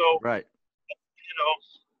different. So, right.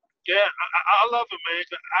 I love him, man.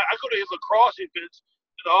 I go to his lacrosse events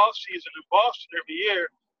in the off season in Boston every year,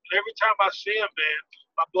 and every time I see him, man,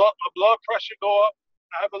 my blood pressure go up.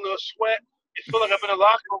 I have a little sweat. It feels like I'm in a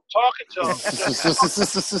locker room talking to him.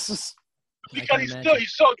 Because he's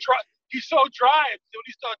so dry. He's so dry. When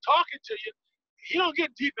he starts talking to you, he don't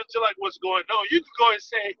get deep into like what's going on. You can go and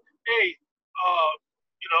say, hey,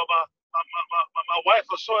 my wife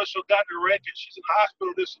or so got in a wreck and she's in the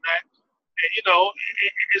hospital, this and that. And,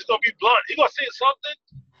 it's going to be blunt. He's going to say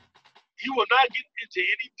something. He will not get into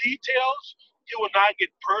any details. He will not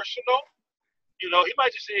get personal. He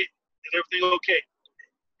might just say, is everything okay?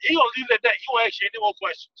 He going to leave it at that. He won't ask you any more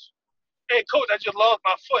questions. Hey, coach, I just lost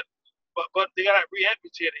my foot, but they got to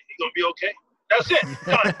re-amputate it. He's going to be okay. That's it.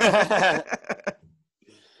 Done.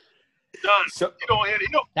 Done. So, you don't hear it.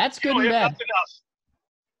 That's good and bad. Nothing else.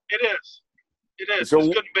 It is. So, it's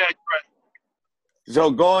good and bad, right? So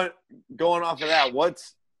going off of that,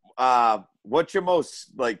 what's your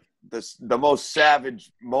most the most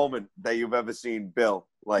savage moment that you've ever seen Bill?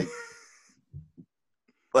 Like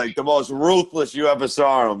the most ruthless you ever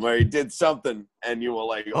saw him, where he did something and you were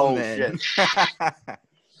like, oh shit.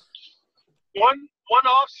 One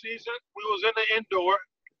off season, we was in the indoor.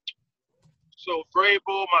 So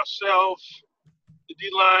Vrabel, myself, the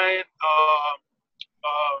D-line,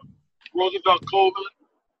 Roosevelt Colvin,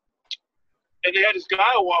 and they had this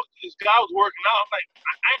guy walk. This guy was working out. I'm like,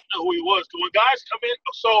 I didn't know who he was. So when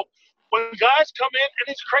guys come in,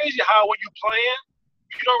 and it's crazy how when you're playing,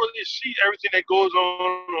 you don't really see everything that goes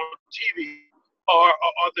on TV or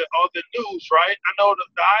the news, right? I know the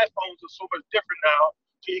iPhones are so much different now.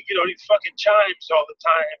 So you get all these fucking chimes all the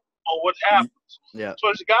time on what happens. Yeah.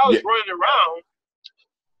 So this guy was running around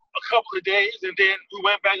a couple of days, and then we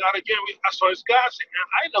went back out again. I saw this guy saying,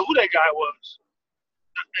 I didn't know who that guy was.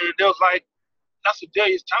 And they was like, that's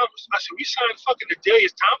Adelius Thomas. I said, we signed fucking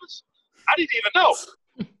Adelius Thomas? I didn't even know.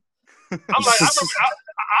 I'm like,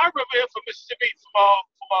 I remember him from Mississippi, from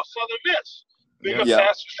our Southern Miss. Big up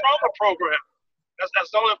Pastor Stronger program. That's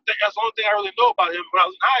the only thing I really know about him when I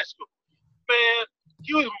was in high school. Man,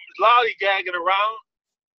 he was lollygagging around.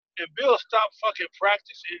 and Bill stopped fucking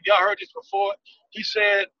practice. And y'all heard this before. He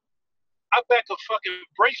said, "I back a fucking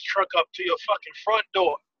brace truck up to your fucking front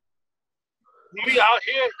door. When we out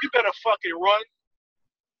here, you better fucking run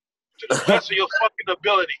to the best of your fucking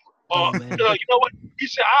ability. Or man. you know what? He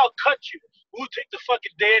said, I'll cut you. We'll take the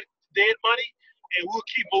fucking dead money and we'll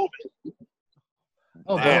keep moving."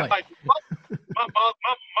 Oh Damn. boy. Like, what?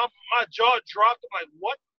 My jaw dropped. I'm like,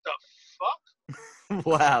 what the fuck?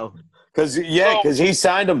 Wow. Because he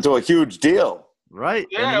signed him to a huge deal. Right.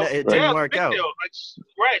 Yeah, And it didn't work big out. deal. Like,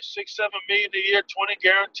 right, 6-7 million a year, 20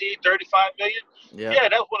 guaranteed, 35 million. Yeah. Yeah,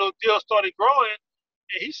 that's when the deal started growing.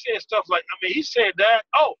 And he said stuff like, he said that.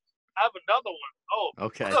 Oh, I have another one. Oh,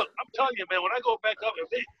 Okay. look, I'm telling you, man, when I go back up, if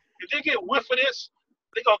they get whiff of this,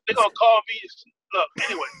 they gonna call me. Look,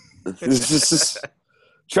 anyway.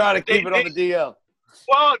 Try to keep it on the DL.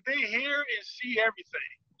 Well, they hear and see everything.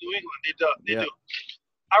 New England, they do.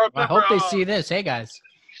 I I remember. hope they see this. Hey guys.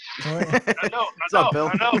 I know. What's up, Bill?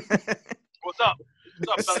 I know. What's up?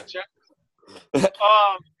 What's up, Belichick?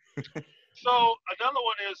 So another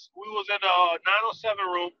one is we was in a 907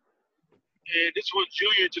 room, and this one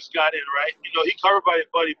Junior just got in, right? You know, he covered by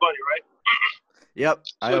Buddy, right? Yep.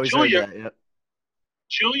 I So always Junior- heard that. Yep.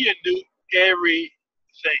 Junior knew everything.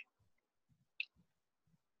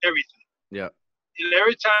 Everything. Yeah. And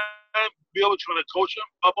every time Bill was trying to coach him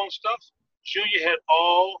up on stuff, Junior had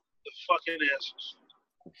all the fucking answers.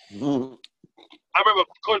 I remember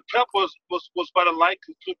Coach Pep was by the light.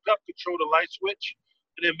 Coach Pep controlled the light switch.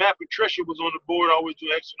 And then Matt Patricia was on the board, always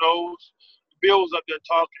do X and O's. Bill was up there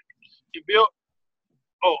talking. And Bill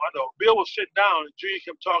was sitting down and Junior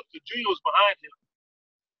kept talking. Junior was behind him.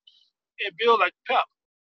 And Bill like, Pep,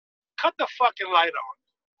 cut the fucking light on.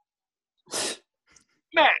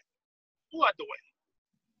 Matt, move out the way.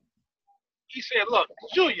 He said, look,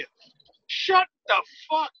 Junior, shut the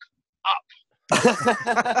fuck up.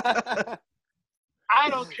 I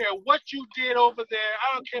don't care what you did over there.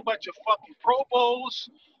 I don't care about your fucking Pro Bowls,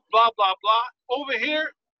 blah, blah, blah. Over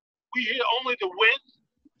here, we here only to win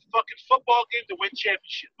fucking football games, to win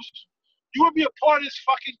championships. You want to be a part of this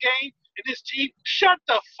fucking game and this team? Shut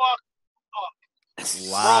the fuck up.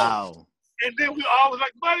 Wow. And then we all was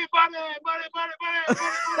like, buddy.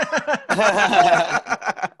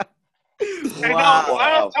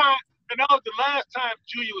 And that was the last time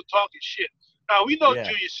Junior was talking shit. Now, we know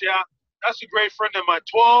Junior Seau. That's a great friend of mine.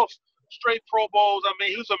 12 straight Pro Bowls. I mean,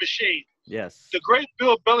 he was a machine. Yes. The great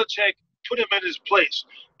Bill Belichick put him in his place.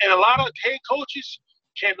 And a lot of head coaches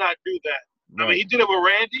cannot do that. Right. I mean, he did it with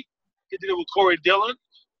Randy. He did it with Corey Dillon.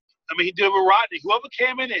 I mean, he did it with Rodney. Whoever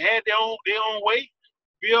came in and had their own way,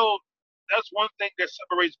 Bill, that's one thing that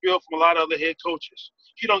separates Bill from a lot of other head coaches.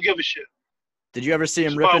 He don't give a shit. Did you ever see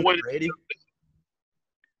him That's why I ripping went- Brady?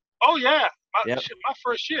 Oh, yeah. Yep. My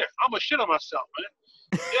first year. I'm a shit on myself, man.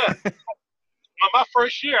 Yeah. my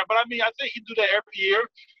first year. But, I mean, I think he do that every year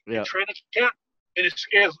Yeah. in training camp, and it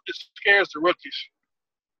scares the rookies.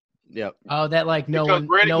 Yep. Oh, that like no Because one's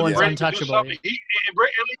Brady could do untouchable. something. So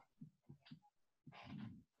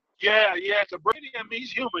Brady, I mean,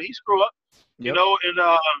 he's human. He screw up, you Yep. know, and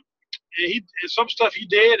some stuff he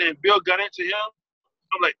did, and Bill got into him.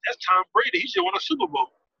 I'm like, that's Tom Brady. He should won a Super Bowl.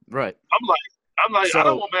 Right. I'm like, So- I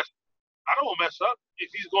don't want to mess up if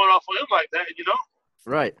he's going off on him like that, you know.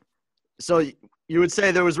 Right. So you would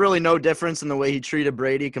say there was really no difference in the way he treated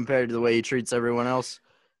Brady compared to the way he treats everyone else?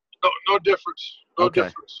 No difference. No Okay.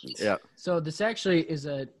 difference. Yeah. So this actually is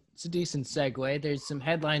a decent segue. There's some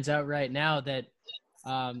headlines out right now that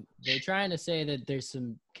they're trying to say that there's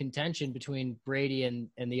some contention between Brady and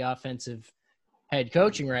the offensive head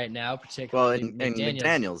coaching right now, Well, particularly and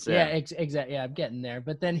McDaniels. Yeah, Yeah. exactly. Yeah, I'm getting there.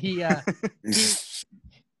 But then he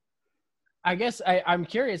I guess I'm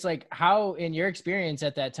curious, like, how, in your experience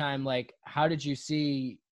at that time, like, how did you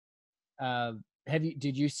see?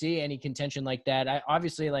 Did you see any contention like that?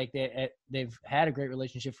 Obviously, like they've had a great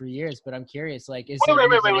relationship for years, but I'm curious, like, is Wait. there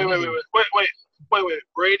Wait.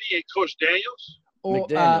 Brady and Coach Daniels? or,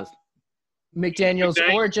 McDaniels.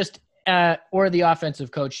 McDaniels, or just or the offensive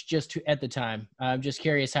coach just at the time? I'm just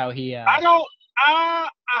curious how he. I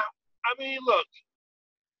mean, look,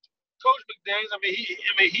 Coach McDaniels. I mean,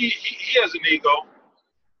 he has an ego.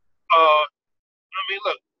 I mean,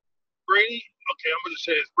 look, Brady. Okay, I'm gonna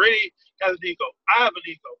say this. Brady has an ego. I have an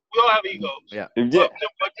ego. We all have egos. Yeah. Yeah.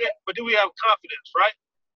 But then we have confidence, right?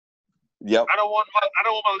 Yep. I don't want my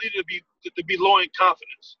leader to be low in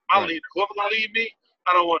confidence. My Right. leader, whoever gonna lead me,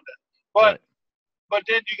 I don't want that. Right. But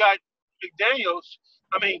then you got McDaniels.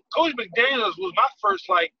 I mean, Coach McDaniels was my first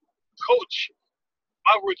coach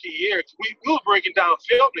my rookie year. We were breaking down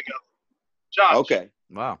film together. Josh. Okay.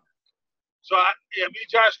 Wow. So me and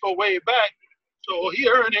Josh go way back. So he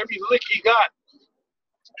earned every lick he got.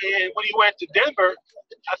 And when he went to Denver,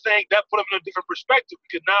 I think that put him in a different perspective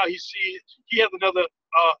because now he has another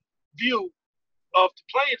view of the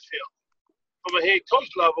playing field from a head coach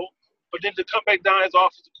level. But then to come back down as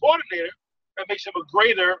offensive coordinator, that makes him a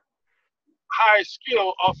greater, higher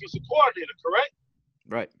skill offensive coordinator, correct?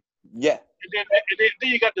 Right. Yeah. And then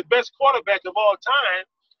you got the best quarterback of all time.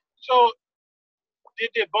 So did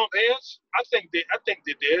they bump heads? I think they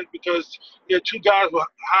did because they're two guys with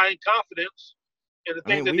high in confidence. And the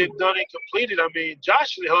things that they've done and completed, I mean,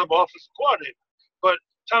 Josh is a hell of an offensive coordinator, but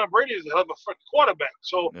Tom Brady is a hell of a freaking quarterback.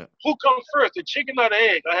 So who comes first, the chicken or the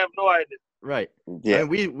egg? I have no idea. Right. Yeah. I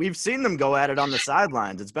mean, we've seen them go at it on the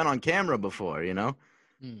sidelines. It's been on camera before, you know.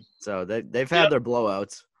 So they've had their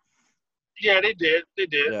blowouts. Yeah, they did.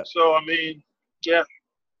 Yeah. So I mean, yeah.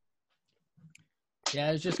 Yeah,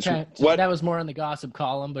 it was just kind of, that was more on the gossip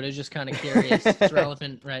column, but it's just kind of curious. It's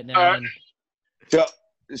relevant right now.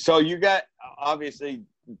 So you got obviously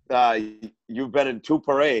you've been in 2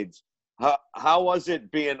 parades. How was it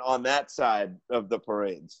being on that side of the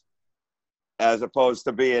parades, as opposed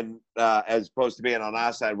to being on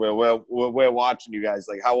our side where we're watching you guys?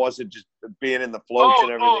 Like, how was it just being in the floats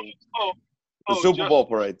and everything? The Super Bowl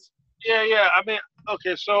parades. Yeah. I mean,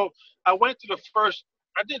 okay. So I went to the first.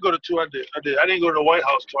 I did go to 2. I did. I didn't go to the White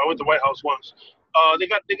House too. I went to the White House once. They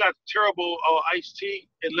got terrible iced tea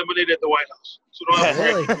and lemonade at the White House. So don't have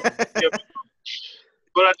Really?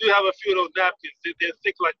 But I do have a few of those napkins. They're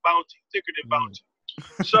thick like Bounty, thicker than Bounty.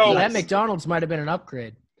 So Well, that McDonald's might have been an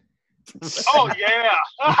upgrade. oh yeah,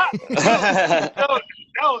 that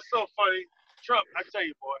was so funny. Trump, I tell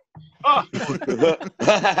you, boy.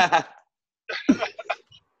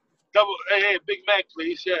 Double, hey, Big Mac,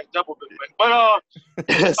 please. Yeah, double Big Mac. But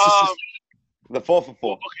the 4 for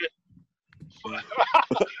 $4. Okay.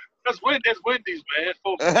 That's Wendy's, man.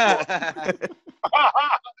 4 for $4.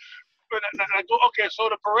 But I go, okay. So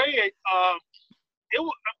the parade, it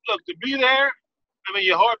was, look, to be there. I mean,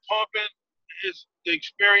 your heart pumping is the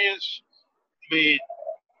experience. I mean,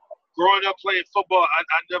 growing up playing football, I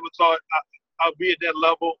never thought I'd be at that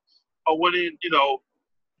level of winning,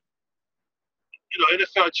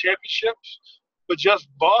 NFL championships. But just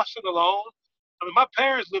Boston alone. I mean, my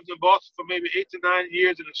parents lived in Boston for maybe 8 to 9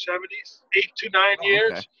 years in the 70s, 8 to 9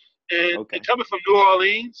 years. And coming from New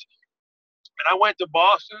Orleans, and I went to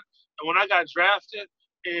Boston. And when I got drafted,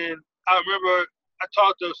 and I remember I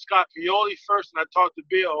talked to Scott Pioli first, and I talked to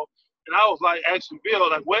Bill, and I was like asking Bill,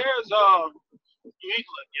 like, where's New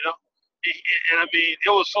England, And I mean, it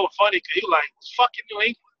was so funny because he was like, it's fucking New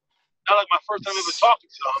England. That was like my first time ever talking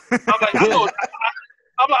to him. I'm like,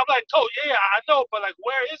 I'm like, Coach, yeah, I know, but like,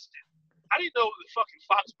 where is it? I didn't know it was fucking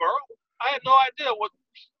Foxborough. I had no idea what.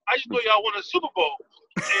 I just knew y'all won a Super Bowl,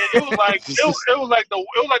 and it was like the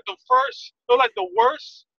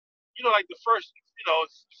worst. Like the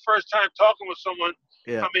first time talking with someone.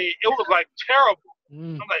 Yeah. I mean, it was like terrible.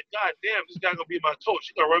 I'm like, God damn, this guy gonna be my coach.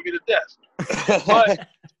 He's gonna run me to death.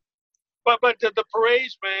 But the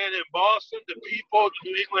parades, man, in Boston, the people, the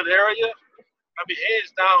New England area. I mean,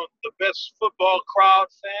 hands down, the best football crowd,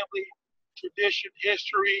 family, tradition,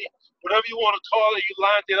 history, whatever you want to call it. You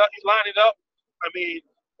line it up. I mean,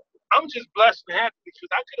 I'm just blessed and happy because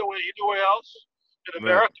I could have went anywhere else in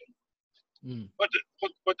America. Right. But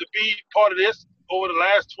to be part of this over the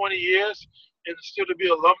last 20 years and still to be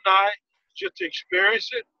alumni, just to experience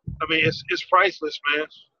it, I mean, it's priceless, man.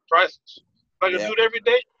 Priceless. If I can do it every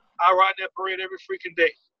day, I ride that parade every freaking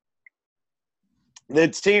day.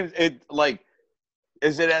 It seems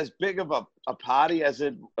is it as big of a party as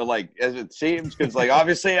it seems? Because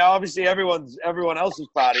obviously everyone else is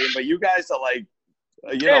partying, but you guys are like,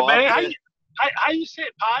 man, how you say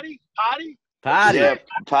it? Party? Yeah,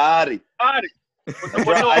 party. With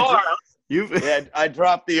no R. I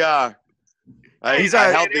dropped the R. I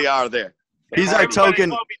held the R there. He's our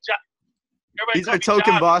token. He's our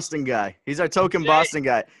token Boston guy. He's our token Boston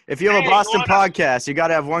guy. If you have a Boston podcast, you got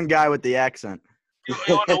to have one guy with the accent. You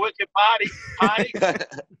want a wicked party?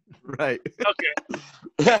 Right.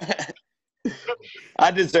 Okay.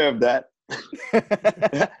 I deserve that.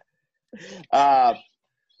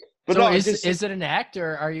 But so no, is it an act,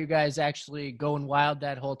 or are you guys actually going wild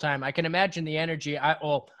that whole time? I can imagine the energy. I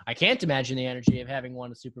can't imagine the energy of having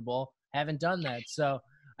won a Super Bowl. Haven't done that, so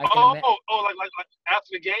I can like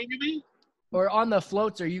after the game, you mean? Or on the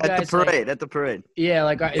floats? Are you guys at the parade? Yeah,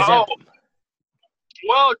 like is that?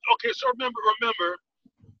 Well, okay. So remember,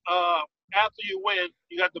 after you win,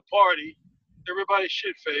 you got the party. Everybody's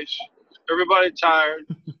shit faced. Everybody tired.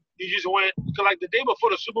 You just went like the day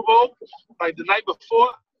before the Super Bowl, like the night before.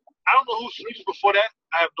 I don't know who sleeps before that.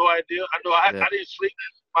 I have no idea. I know I didn't sleep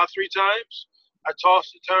about 3 times. I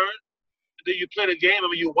toss and turn, and then you play the game. I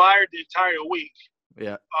mean, you wired the entire week.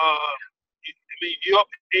 Yeah. I mean, you're up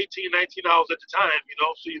 18, 19 hours at the time, you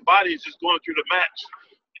know, so your body is just going through the match.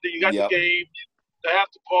 And then you got the game, the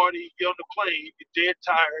after party, you're on the plane, you're dead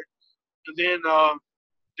tired, and then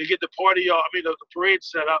they get the party, the parade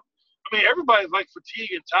set up. I mean, everybody's like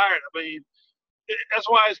fatigued and tired. I mean, that's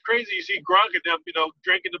why it's crazy. You see Gronk and them, you know,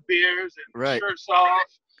 drinking the beers and shirts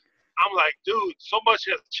off. I'm like, dude, so much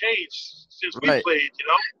has changed since we played, you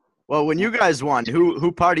know? Well, when you guys won,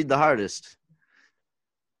 who partied the hardest?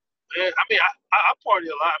 Man, I mean, I party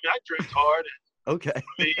a lot. I mean, I drink hard. And, okay.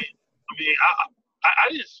 I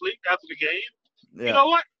didn't sleep after the game. Yeah. You know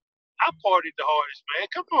what? I partied the hardest, man.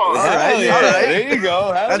 Come on. All right. There you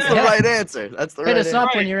go. That's the right answer. That's the right answer. Hit us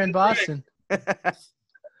up when you're in Boston.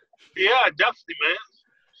 Yeah, definitely, man.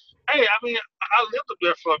 Hey, I mean, I lived up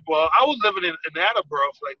there for I was living in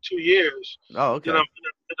Attleboro for like 2 years. Oh, okay.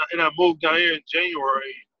 And I moved down here in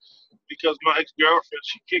January because my ex-girlfriend,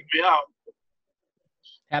 she kicked me out.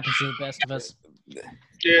 Happens to the best of us.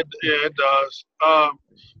 Yeah, it does.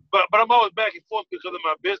 But I'm always back and forth because of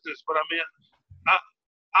my business. But I mean,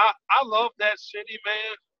 I love that city,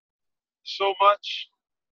 man, so much,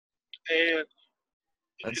 and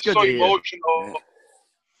That's it's good so to hear. emotional.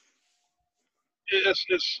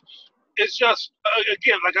 It's just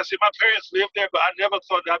again, like I said, my parents lived there, but I never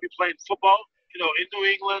thought that I'd be playing football. You know, in New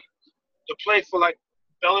England, to play for like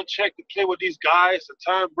Belichick, to play with these guys, the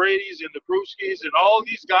Tom Brady's and the Brewskis and all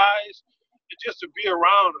these guys, and just to be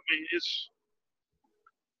around.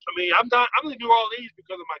 I'm in New Orleans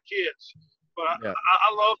because of my kids, but I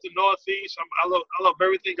love the Northeast. I love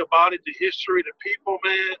everything about it, the history, the people,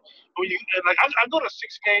 man. I go to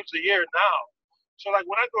 6 games a year now, so like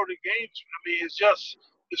when I go to games, I mean it's just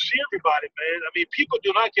to see everybody, man. I mean people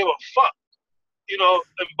do not give a fuck, you know.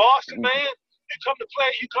 In Boston, man, you come to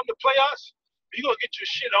play us, you gonna get your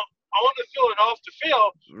shit on the field and off the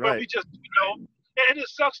field. Right. But we just, you know, and it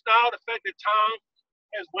sucks now the fact that Tom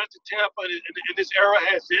has went to Tampa and this era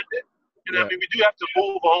has ended. And I mean, we do have to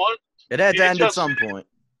move on. It had to end at some point.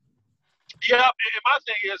 Yeah, and my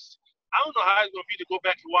thing is, I don't know how it's going to be to go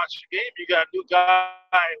back and watch the game. You got a new guy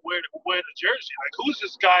wearing a jersey. Like, who's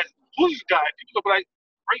this guy? Who's this guy? People go like,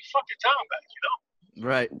 bring fucking Tom back, you know?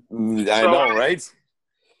 Right. I know, right?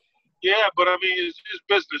 Yeah, but I mean, it's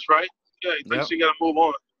business, right? Yeah, you got to move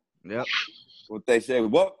on. Yep. What they say.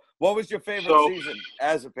 What was your favorite season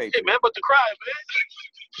as a Patriot? Hey, man, but to cry,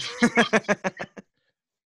 man.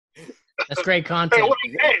 That's great content.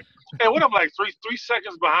 Hey, what I'm like 3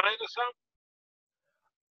 seconds behind or something?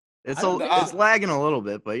 It's lagging a little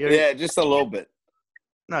bit, but you're just a little bit.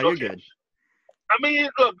 No, you're good. I mean,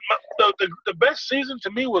 look, the best season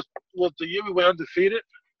to me was the year we went undefeated.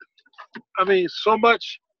 I mean, so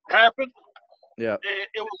much happened. Yeah. And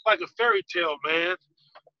it was like a fairy tale, man.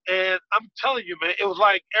 And I'm telling you, man, it was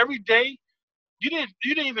like every day you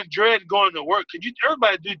didn't even dread going to work.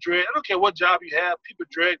 Everybody do dread. I don't care what job you have, people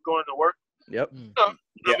dread going to work. Yep. I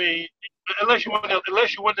mean, unless you win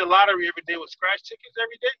the lottery every day with scratch tickets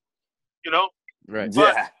every day, you know. Right.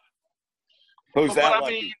 But, yeah. Who's that? I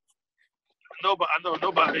mean, nobody. I know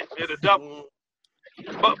nobody. They're the devil.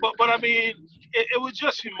 But I mean, it was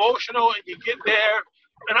just emotional, and you get there.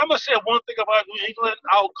 And I'm gonna say one thing about New England,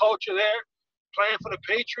 our culture there, playing for the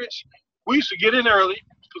Patriots. We used to get in early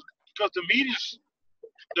because the meetings.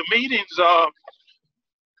 Y'all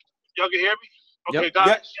can hear me? Okay, guys.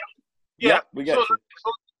 Yep. Yeah, yep, we got you.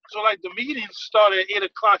 So like the meetings started at 8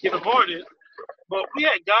 o'clock in the morning, but we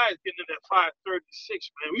had guys getting in at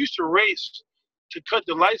 5:36. Man, we used to race to cut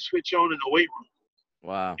the light switch on in the weight room.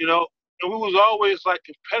 Wow. You know, and we was always like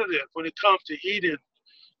competitive when it comes to eating,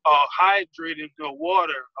 hydrating,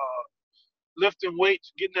 water, lifting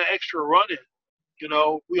weights, getting that extra running. You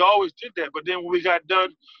know, we always did that. But then when we got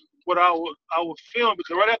done with our film,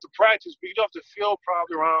 because right after practice, we get off the field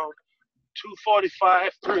probably around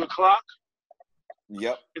 2:45, 3 o'clock.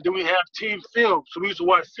 Yep. And then we have team film. So we used to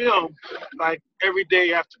watch film like every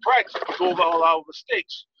day after practice to go over all our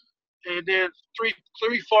mistakes. And then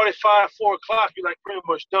 3:45, 4 o'clock, you're like pretty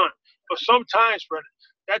much done. But sometimes, Brendan,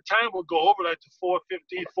 that time will go over like to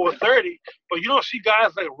 4:15, 4:30. But you don't see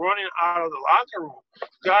guys like running out of the locker room.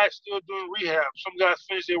 Guys still doing rehab. Some guys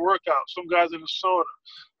finish their workout. Some guys in the sauna.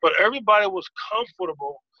 But everybody was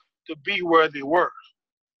comfortable to be where they were.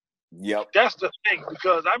 Yep. That's the thing,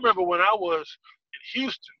 because I remember when I was in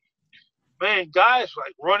Houston, man, guys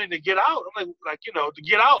like running to get out. I'm like to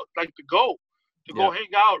get out, like to go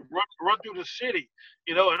hang out, run through the city,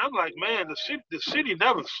 and I'm like, man, the city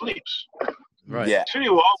never sleeps. Right. Yeah. The city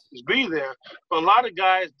will always be there, but a lot of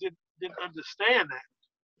guys didn't understand that.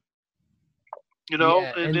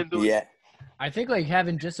 I think like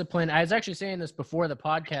having discipline. I was actually saying this before the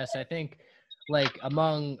podcast. I think like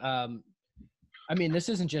among, I mean, this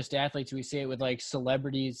isn't just athletes. We see it with like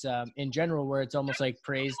celebrities in general, where it's almost like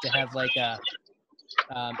praise to have like a,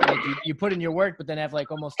 like you put in your work, but then have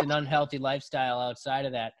like almost an unhealthy lifestyle outside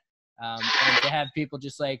of that. And to have people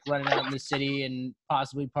just like running out in the city and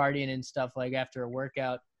possibly partying and stuff like after a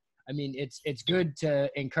workout. I mean, it's good to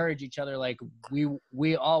encourage each other. Like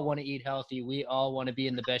we all want to eat healthy. We all want to be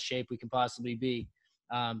in the best shape we can possibly be,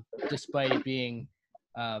 despite it being,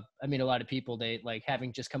 I mean, a lot of people, they like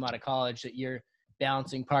having just come out of college, that you're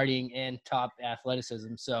balancing partying and top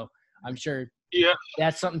athleticism. So I'm sure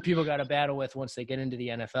that's something people got to battle with once they get into the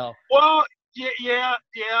NFL. Well, yeah,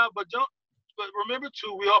 but remember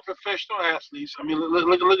too, we are professional athletes. I mean,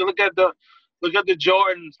 look at the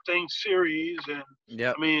Jordan thing series, and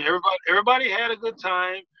I mean, everybody had a good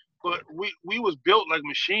time, but we was built like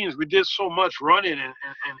machines. We did so much running and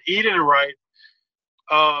eating right.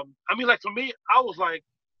 I mean, like for me, I was like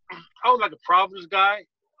a Providence guy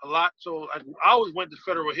a lot, so I always went to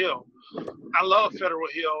Federal Hill. I love Federal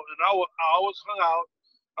Hill, and I always hung out.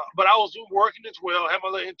 But I was working as well. I had my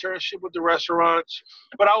little internship with the restaurants,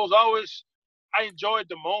 but I enjoyed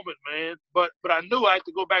the moment, man. But I knew I had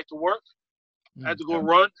to go back to work. I had to go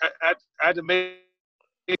run. I had to make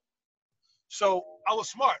it. So I was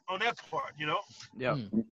smart on that part, you know? Yeah.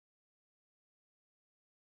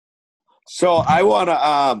 So I want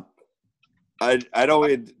to I know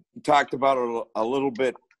we had talked about it a little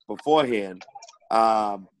bit beforehand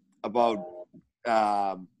about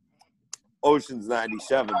Ocean's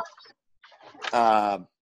 97.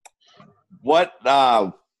 What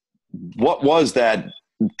was that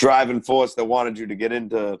driving force that wanted you to get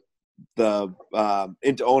into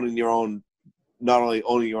into owning your own, not only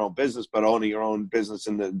owning your own business, but owning your own business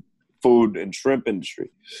in the food and shrimp industry?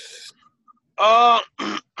 I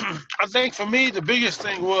think for me the biggest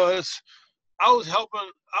thing was I was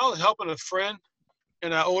helping a friend,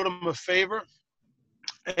 and I owed him a favor,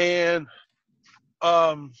 and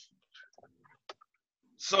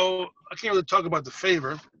so I can't really talk about the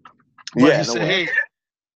favor. But he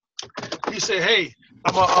said, hey,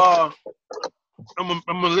 I'm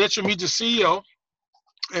gonna let you meet the CEO,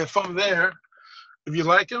 and from there, if you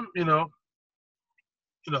like him, you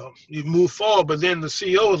move forward. But then the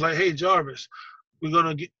CEO was like, hey, Jarvis, we're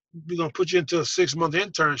gonna put you into a 6-month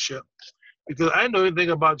internship, because I didn't know anything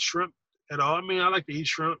about shrimp at all. I mean, I like to eat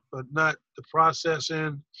shrimp, but not the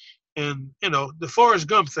processing and the Forrest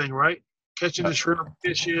Gump thing, right? Catching the shrimp,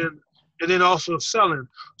 fishing, and then also selling.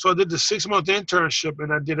 So I did the 6-month internship,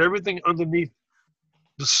 and I did everything underneath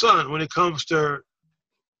the sun when it comes to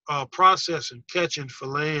processing, catching,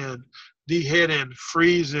 filleting, deheading,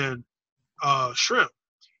 freezing shrimp.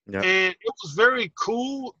 Yep. And it was very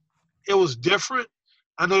cool. It was different.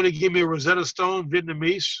 I know they gave me a Rosetta Stone,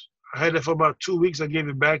 Vietnamese. I had it for about 2 weeks. I gave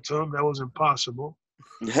it back to them. That was impossible.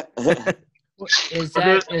 Is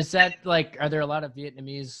that like, are there a lot of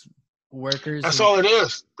Vietnamese workers? That's all it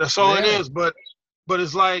is. That's all it is. But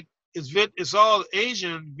it's like, it's all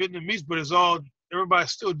Asian, Vietnamese, but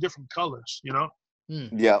everybody's still different colors, Yeah.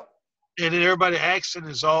 And then everybody's accent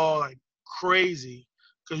is all like crazy,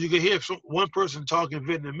 because you can hear one person talking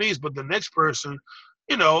Vietnamese, but the next person,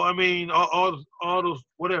 I mean, all those,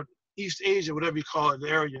 whatever, East Asia, whatever you call it, the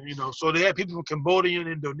area, So they had people from Cambodia,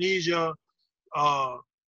 Indonesia,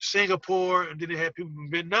 Singapore, and then they had people from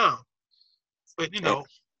Vietnam. But,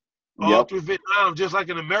 all through Vietnam, just like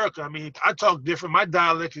in America. I mean, I talk different. My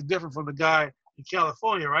dialect is different from the guy in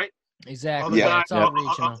California, right? Exactly. It's all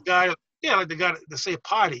regional. Like the guy that say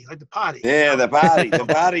potty, like the potty. Yeah, the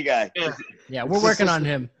potty guy. Yeah, we're working on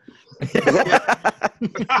him.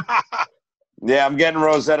 Yeah, I'm getting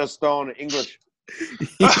Rosetta Stone English.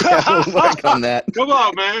 We'll work on that. Come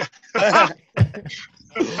on, man.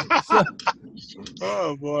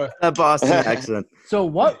 Oh boy, that Boston accent. So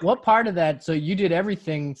what part of that? So you did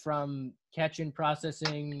everything from catching,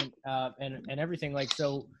 processing, and everything. Like,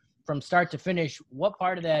 so from start to finish, what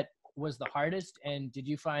part of that was the hardest? And did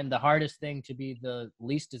you find the hardest thing to be the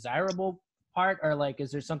least desirable part, or like,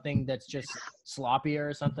 is there something that's just sloppier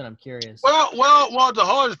or something? I'm curious. Well, the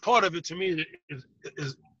hardest part of it to me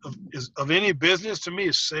is of any business to me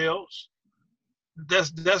is sales.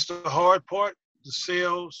 That's the hard part, the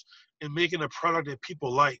sales and making a product that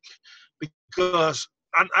people like. Because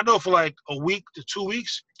I know for like a week to 2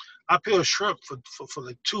 weeks, I peel shrimp for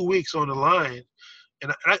like 2 weeks on the line,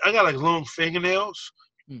 and I got like long fingernails.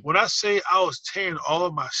 When I say I was tearing all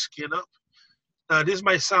of my skin up, now this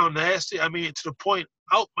might sound nasty. I mean, to the point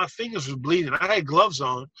my fingers were bleeding. I had gloves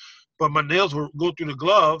on, but my nails would go through the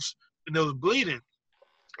gloves and they were bleeding.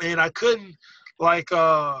 And I couldn't, like,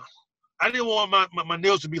 I I didn't want my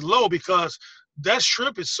nails to be low because that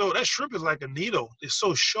shrimp is like a needle. It's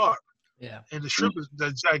so sharp. Yeah. And the shrimp is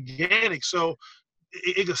gigantic. So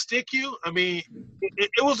it could stick you. I mean,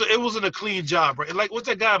 it wasn't a clean job, right? Like what's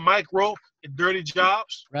that guy Mike Rowe in Dirty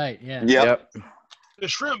Jobs? Right. Yeah. Yep. The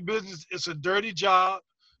shrimp business, it's a dirty job.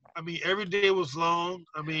 I mean, every day was long.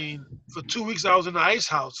 I mean, for 2 weeks I was in the ice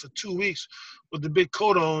house for 2 weeks with the big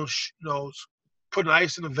coat on, putting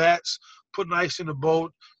ice in the vats, putting ice in the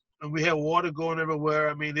boat, and we had water going everywhere.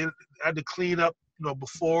 I mean, I had to clean up,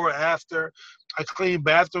 before or after. I cleaned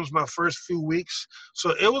bathrooms my first few weeks.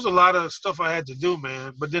 So it was a lot of stuff I had to do,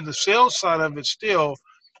 man. But then the sales side of it still,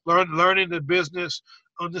 learning the business,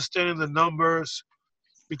 understanding the numbers,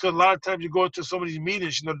 because a lot of times you go into some of these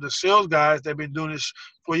meetings, the sales guys that have been doing this,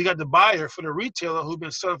 well, you got the buyer for the retailer who's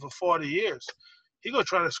been selling for 40 years. He's gonna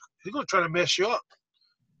try to mess you up,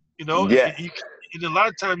 Yeah. And a lot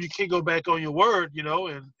of times you can't go back on your word, and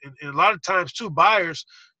a lot of times too, buyers,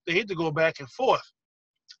 they hate to go back and forth.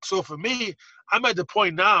 So for me, I'm at the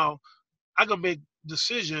point now, I can make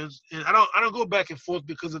decisions, and I don't go back and forth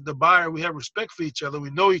because of the buyer. We have respect for each other. We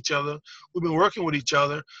know each other. We've been working with each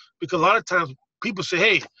other, because a lot of times people say,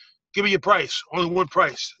 hey, give me your price, only one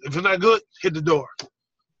price. If it's not good, hit the door.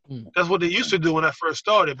 That's what they used to do when I first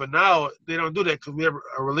started, but now they don't do that because we have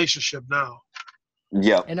a relationship now.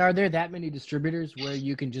 Yep. And are there that many distributors where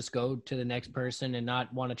you can just go to the next person and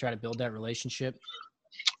not want to try to build that relationship?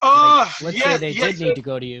 Let's say they did need to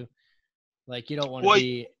go to you. Like, you don't want to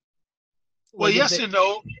be. Well, yes and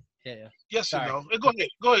no. Yeah. Yes Sorry. and no. Go ahead.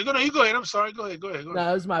 You go ahead. I'm sorry. Go ahead. No,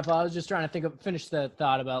 it was my fault. I was just trying to finish the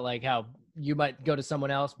thought about like how you might go to someone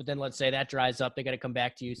else, but then let's say that dries up. They got to come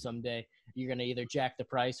back to you someday. You're going to either jack the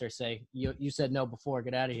price or say, you said no before,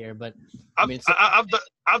 get out of here. But I mean,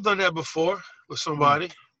 I've done that before with somebody.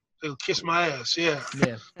 They'll kiss my ass. Yeah.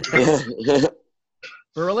 Yeah.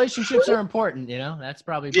 But relationships are important, That's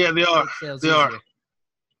probably they are. Sales they easier. are.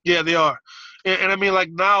 Yeah, they are. And I mean, like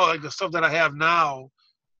now, like the stuff that I have now,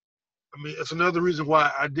 I mean, it's another reason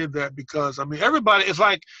why I did that, because I mean, it's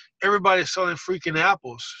like everybody's selling freaking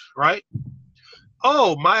apples, right?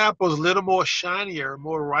 Oh, my apple's a little more shinier,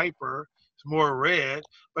 more riper, it's more red.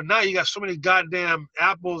 But now you got so many goddamn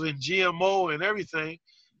apples and GMO and everything.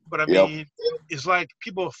 But I mean, it's like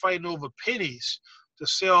people are fighting over pennies to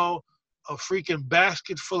sell a freaking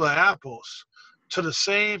basket full of apples to the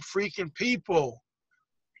same freaking people.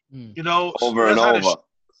 Over and over.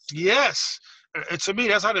 Yes. And to me,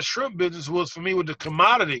 that's how the shrimp business was for me with the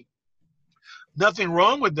commodity. Nothing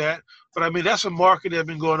wrong with that. But, I mean, that's a market that's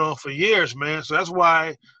been going on for years, man. So that's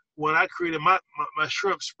why when I created my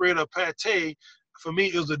shrimp spread or pate, for me,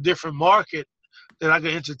 it was a different market that I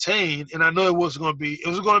could entertain. And I know it was going to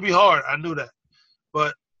be hard. I knew that.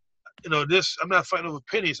 But, I'm not fighting over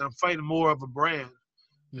pennies. I'm fighting more of a brand.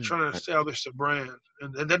 I'm trying to establish the brand.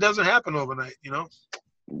 And that doesn't happen overnight,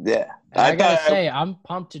 Yeah. And I gotta say, I'm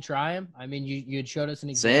pumped to try them. I mean, you had showed us an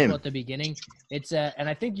example at the beginning. It's and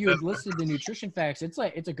I think you had listed the nutrition facts. It's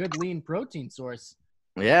a good lean protein source.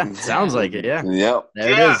 Yeah, sounds like it. Yeah. Yep. There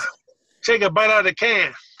it is. Take a bite out of the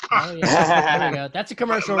can. Oh yeah, there we go. That's a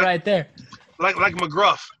commercial right there. Like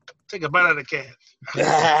McGruff. Take a bite out of the can.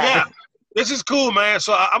 Yeah. This is cool, man.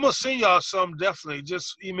 So I'm gonna send y'all some, definitely.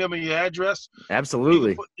 Just email me your address.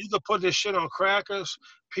 Absolutely. You can put this shit on crackers,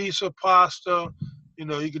 pizza, pasta.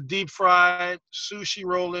 You can deep fry it, sushi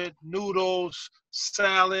roll it, noodles,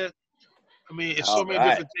 salad. I mean, it's so many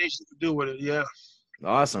different things you can do with it. Yeah.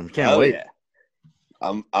 Awesome. Can't wait. Yeah.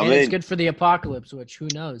 I'm and in. It's good for the apocalypse, which who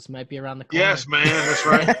knows might be around the corner. Yes, man.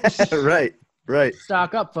 That's right. Right.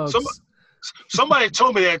 Stock up, folks. Somebody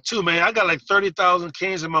told me that too, man. I got like 30,000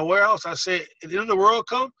 cans in my warehouse. I said, if the end of the world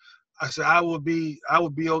come, I said I would be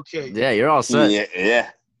okay. Yeah, you're all set. Yeah.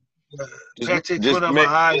 Just on my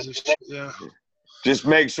eyes and shit. Yeah. Just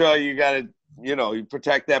make sure you got to, you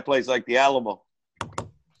protect that place like the Alamo.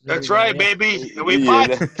 That's right, baby. And we Yeah.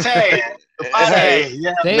 party.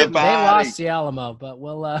 Yeah. They lost the Alamo, but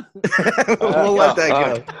we'll we'll let that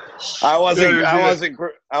go. I wasn't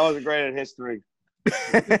great at history.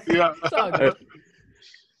 Yeah. It's all good.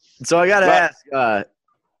 So I got to ask,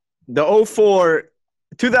 the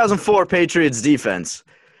 2004 Patriots defense,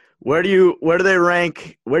 where do they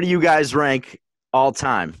rank? Where do you guys rank all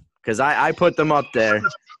time? Because I put them up there.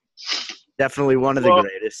 Definitely one of the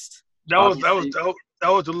greatest. That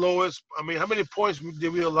was the lowest. I mean, how many points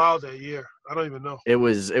did we allow that year? I don't even know. It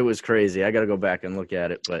was crazy. I got to go back and look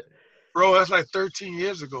at it, but bro, that's like 13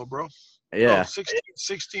 years ago, bro. Yeah,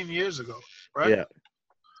 16 years ago, right? Yeah.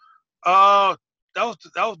 That was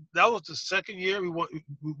the second year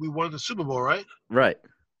we won the Super Bowl, right? Right.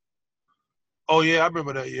 Oh yeah, I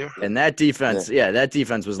remember that year. And that defense, that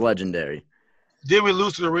defense was legendary. Did we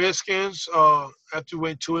lose to the Redskins after we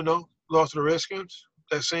went 2-0? Lost to the Redskins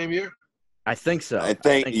that same year? I think so. I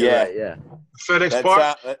think you're right, yeah. FedEx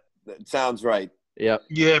Park? That sounds right. Yep.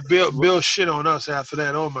 Yeah, Bill shit on us after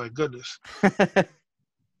that. Oh, my goodness.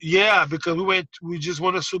 Yeah, because we just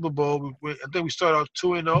won a Super Bowl. I think we started out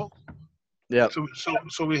 2-0. Yeah.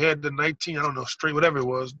 So we had the 19, I don't know, straight, whatever it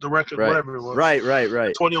was, the record, right. whatever it was.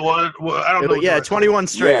 Right. 21, well, I don't know. Yeah, 21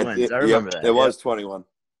 straight wins. I remember that. It was 21.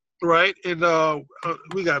 Right, and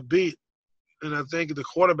we got beat. And I think the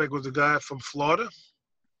quarterback was the guy from Florida,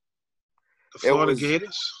 the Florida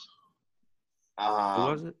Gators. Who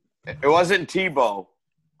was it? It wasn't Tebow.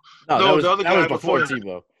 No, the other guy was before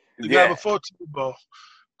Tebow. The guy before Tebow.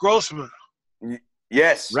 Grossman.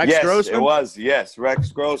 Yes. Rex Grossman? It was. Yes,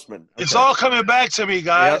 Rex Grossman. Okay. It's all coming back to me,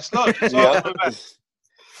 guys. Yep. Look, it's all coming back.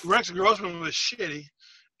 Rex Grossman was shitty,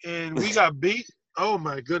 and we got beat. Oh,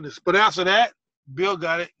 my goodness. But after that, Bill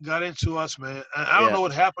got into us, man. I don't know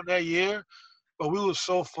what happened that year, but we were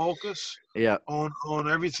so focused on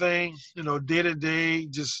everything, day to day,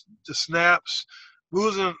 just the snaps.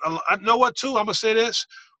 I know what, too? I'm going to say this.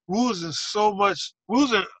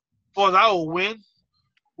 For our win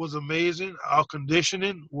was amazing. Our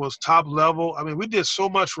conditioning was top level. I mean, we did so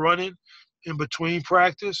much running in between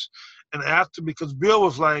practice and after, because Bill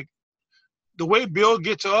was like, the way Bill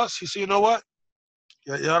get to us, he said, you know what?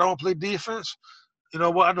 Y'all don't play defense. You know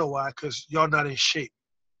what? I know why. Because y'all not in shape.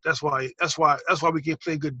 That's why we can't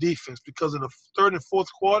play good defense. Because in the third and fourth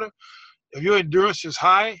quarter, if your endurance is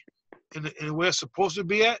high and where it's supposed to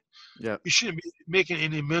be at, you shouldn't be making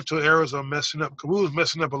any mental errors or messing up. Because we was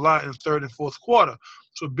messing up a lot in third and fourth quarter.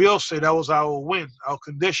 So Bill said that was our win, our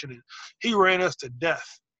conditioning. He ran us to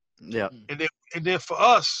death. Yeah. And then for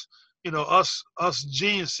us, us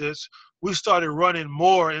geniuses, we started running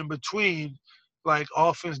more in between, like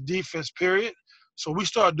offense, defense, period. So we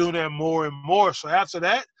started doing that more and more. So after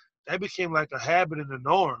that, that became like a habit and a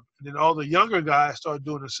norm. And then all the younger guys started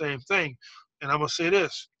doing the same thing. And I'm gonna say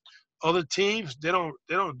this: other teams, they don't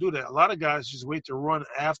do that. A lot of guys just wait to run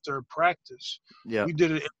after practice. Yeah. We did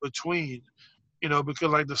it in between, because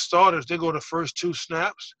like the starters, they go the first 2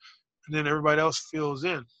 snaps, and then everybody else fills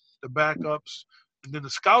in, the backups, and then the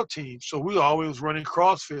scout team. So we always running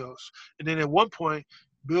crossfields. And then at one point,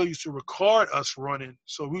 Bill used to record us running,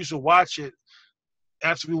 so we used to watch it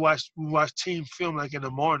after we watched team film, like in the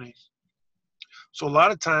morning. So a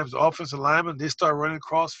lot of times the offensive linemen, they start running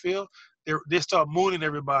crossfield. They start mooning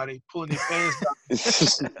everybody, pulling their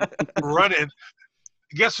pants down, running.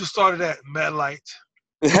 Guess who started that? Matt Light.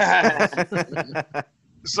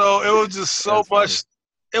 So it was just so much.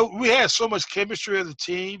 We had so much chemistry as a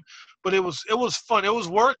team, but it was fun. It was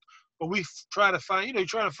work, but we try to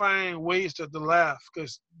find, ways to laugh,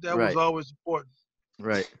 because that was always important.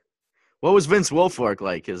 Right. What was Vince Wilfork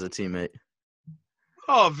like as a teammate?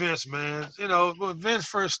 Oh, Vince, man. When Vince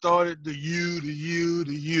first started, the you,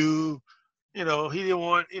 he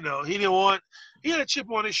had a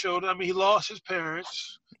chip on his shoulder. I mean, he lost his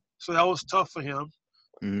parents, so that was tough for him.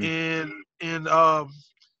 Mm-hmm. And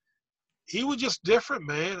he was just different,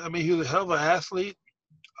 man. I mean, he was a hell of an athlete,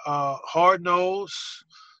 hard-nosed,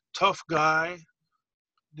 tough guy.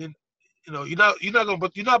 Then, you're not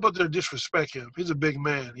about to disrespect him. He's a big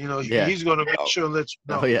man. He's going to make sure and let you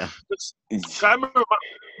know. Oh yeah. I remember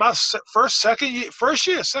my second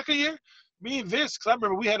year, me and Vince, because I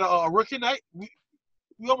remember we had a rookie night. We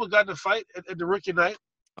almost got in a fight at the rookie night.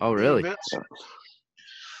 Oh really?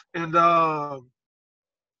 And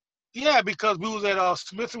because we was at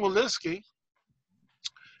Smith & Wollensky,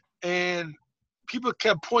 and people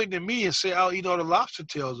kept pointing at me and say, "I'll eat all the lobster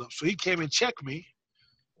tails up." So he came and checked me.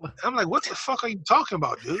 I'm like, "What the fuck are you talking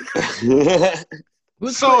about, dude?"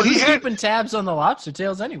 Who's had keeping tabs on the lobster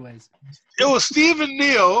tails, anyways? It was Stephen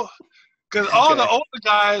Neal, because all the older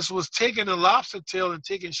guys was taking the lobster tail and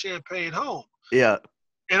taking champagne home. Yeah.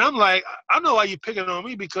 And I'm like, I know why you're picking on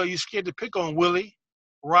me, because you're scared to pick on Willie,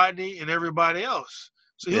 Rodney, and everybody else.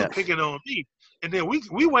 So he was picking on me. And then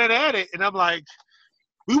we went at it, and I'm like,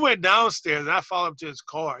 we went downstairs, and I followed him to his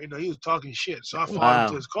car. He was talking shit. So I followed him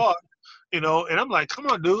to his car, and I'm like, come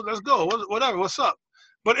on, dude, let's go. Whatever, what's up?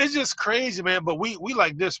 But it's just crazy, man. But we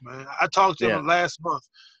like this, man. I talked to him last month,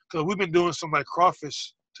 because we've been doing some like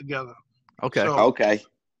crawfish together. Okay. So, okay.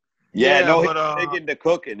 Yeah, he's big into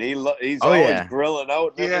cooking. He's always grilling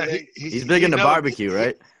out. And everything. He's big into barbecue,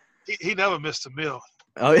 right? He never missed a meal.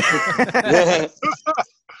 Oh yeah.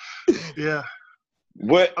 Yeah.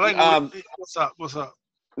 What's up?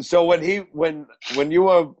 So when you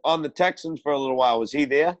were on the Texans for a little while, was he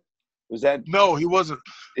there? Was that? No, he wasn't.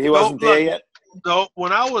 He wasn't there yet. No,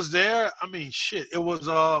 when I was there, I mean, shit. It was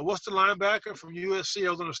what's the linebacker from USC?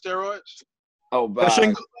 I was on the steroids. Oh,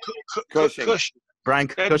 Cushing? Cushing. Cushing. Brian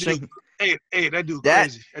That Cushing. dude, hey, that dude That-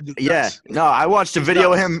 crazy. That dude Yeah, nuts. no, I watched a He's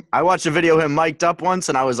video of nuts. him. I watched a video of him mic'd up once,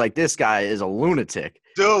 and I was like, "This guy is a lunatic."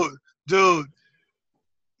 Dude.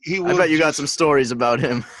 He was. I bet you got just- some stories about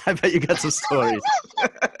him. I bet you got some stories.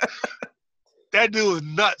 That dude was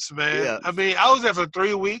nuts, man. Yeah. I mean, I was there for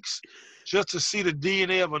 3 weeks just to see the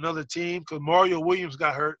DNA of another team because Mario Williams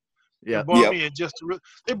got hurt. Yeah, They brought Yep. me in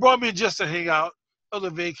they brought me in just to hang out. Other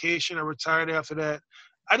vacation. I retired after that.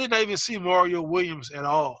 I did not even see Mario Williams at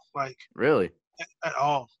all, like really. at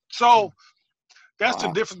all. So that's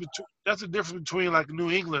Wow. the difference between between like New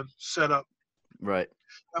England setup. Right.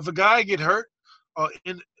 If a guy get hurt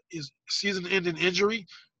in his season-ending injury,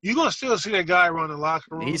 you're gonna still see that guy around the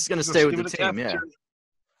locker room. He's gonna You're stay see with him the in team, yeah. cafeteria.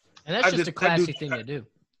 And that's I just did- a I classy do- thing to do.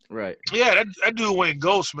 Right. Yeah, that dude went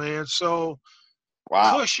ghost, man. So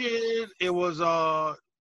Wow. Cushion, it was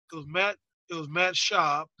Matt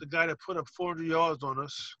Schaub, the guy that put up 400 yards on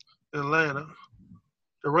us in Atlanta.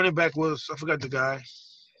 The running back was, I forgot the guy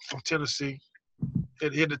from Tennessee.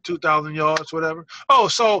 It hit the 2,000 yards, whatever. Oh,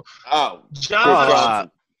 so Oh, John, Chris Oh,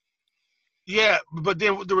 Johnson. yeah, but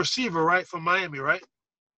then the receiver, right, from Miami, right?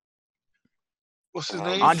 What's his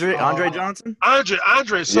name? Andre Johnson.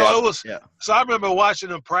 Andre. So Yeah. it was. Yeah. So I remember watching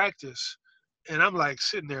him practice, and I'm like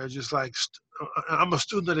sitting there, just like I'm a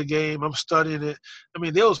student of the game. I'm studying it. I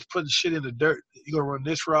mean, they was putting shit in the dirt. You gonna run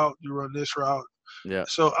this route. You run this route. Yeah.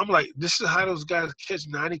 So I'm like, this is how those guys catch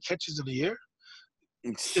 90 catches in a year.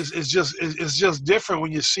 It's just different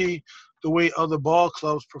when you see the way other ball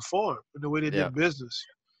clubs perform and the way they Yeah. did business.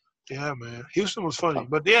 Yeah, man. Houston was funny,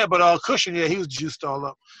 but Cushion, yeah, he was juiced all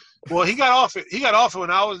up. Well, he got off it. He got off it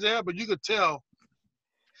when I was there, but you could tell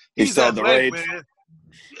He he's saw the athletic, rage. man.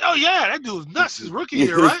 Oh yeah, that dude's nuts. His rookie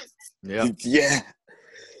year, right? Yeah. Yeah.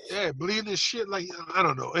 Yeah, bleeding his shit like I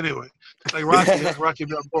don't know. Anyway, like Rocky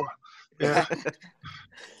Balboa. Yeah.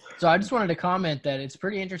 So I just wanted to comment that it's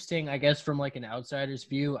pretty interesting, I guess, from like an outsider's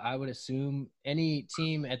view. I would assume any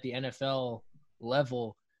team at the NFL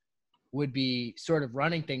level would be sort of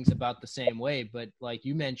running things about the same way. But like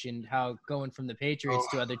you mentioned, how going from the Patriots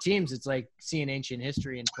to other teams, it's like seeing ancient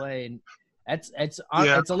history in play. And it's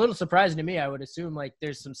a little surprising to me. I would assume like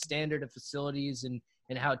there's some standard of facilities and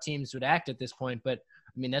how teams would act at this point. But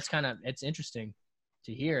I mean, it's interesting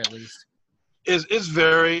to hear at least. It's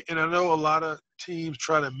very, and I know a lot of teams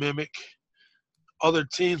try to mimic other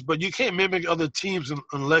teams, but you can't mimic other teams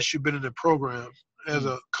unless you've been in the program as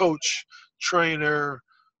a coach, trainer,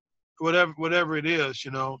 whatever it is,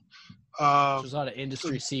 you know. There's a lot of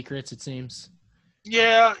industry secrets, it seems.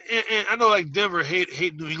 Yeah, and I know like Denver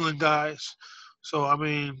hate New England guys, so I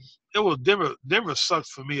mean it was Denver sucked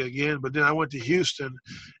for me again. But then I went to Houston,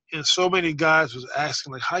 and so many guys was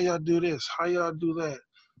asking like, how y'all do this? How y'all do that?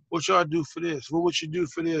 What y'all do for this? What would you do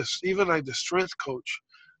for this? Even like the strength coach,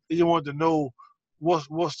 they just wanted to know what's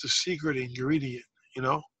the secret ingredient, you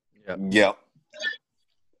know? Yep.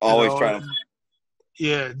 Always You know, trying to.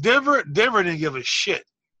 Yeah, Denver didn't give a shit.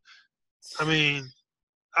 I mean,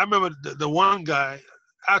 I remember the one guy.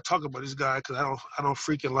 I talk about this guy because I don't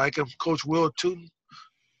freaking like him. Coach Will Tootin.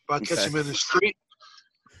 If I catch him in the street,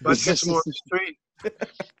 if I catch him on the street,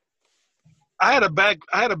 I had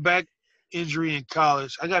a back injury in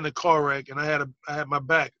college. I got in a car wreck and I had my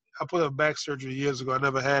back. I put up back surgery years ago. I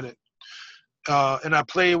never had it, and I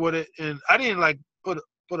played with it. And I didn't like put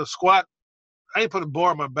a squat. I didn't put a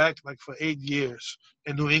bar on my back like for 8 years.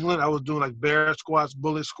 In New England, I was doing like bear squats,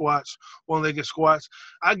 bullet squats, one-legged squats.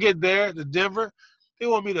 I get there to Denver, they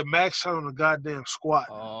want me to max out on a goddamn squat.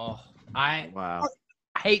 Oh, I Wow.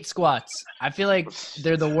 hate squats. I feel like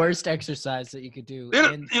they're the worst exercise that you could do.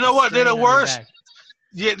 You know what? They're the Straining on your worst. back.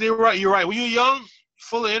 Yeah, they're right. You're right. When you're young,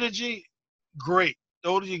 full of energy, great. The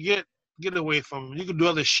older you get away from them. You can do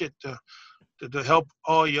other shit to help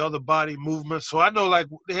all your other body movements. So I know, like,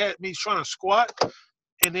 they had me trying to squat,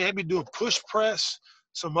 and they had me doing push press,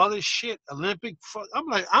 some other shit, Olympic. I'm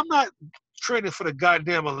like, I'm not training for the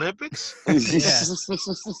goddamn Olympics,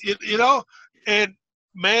 you know? And,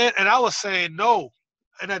 man, and I was saying no.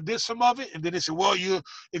 And I did some of it, and then they said, well,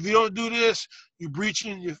 if you don't do this, you're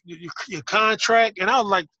breaching your contract. And I was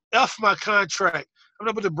like, F my contract. I'm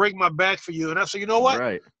not going to break my back for you. And I said, you know what?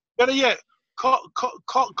 Right. Better yet, call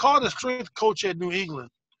the strength coach at New England.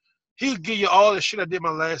 He'll give you all the shit I did my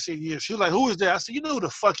last 8 years. He was like, who is that? I said, you know who the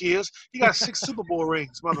fuck he is. He got 6 Super Bowl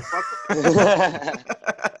rings, motherfucker.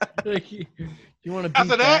 You want to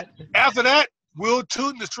beat After that, Will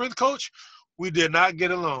Tootin, the strength coach, we did not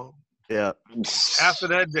get along. Yeah. After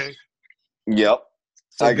that day. Yep.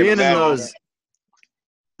 So I can being in imagine.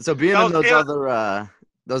 So being That in was-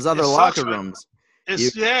 those other It locker sucks, man. rooms,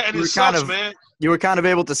 It's You- and you it were kind sucks, of- man. you were kind of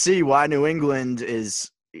able to see why New England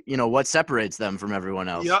is, what separates them from everyone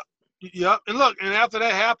else. Yep. And look, and after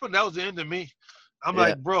that happened, that was the end of me. I'm Yeah.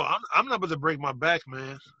 like, bro, I'm not about to break my back,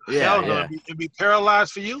 man. Yeah, Hell no, yeah. and be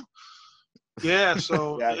paralyzed for you. Yeah,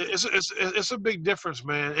 so Yeah. it's a big difference,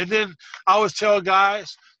 man. And then I always tell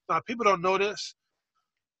guys, now people don't know this.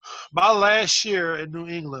 My last year in New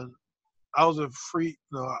England, I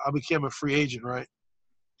became a free agent, right?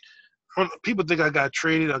 People think I got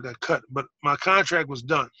traded, I got cut, but my contract was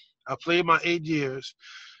done. I played my 8 years.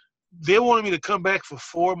 They wanted me to come back for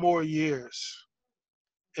 4 more years,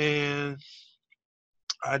 and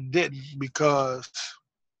I didn't because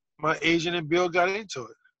my agent and Bill got into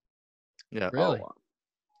it. Yeah. Really?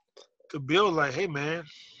 The Bill was like, hey, man,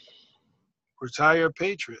 retire a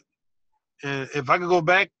Patriot. And if I could go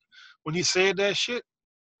back when he said that shit,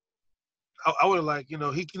 I would have you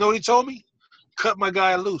know what he told me? Cut my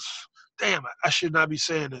guy loose. Damn, I should not be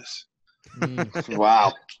saying this. Mm.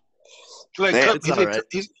 Wow. He's like, Man, cut, it's all right.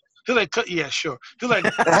 he's like, cut, yeah, sure. He's like,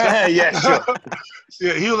 Yeah, sure.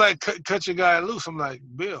 yeah, he was like, cut your guy loose. I'm like,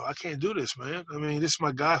 Bill, I can't do this, man. I mean, this is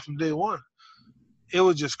my guy from day one. It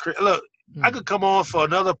was just crazy. Look, I could come on for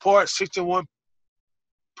another part, 61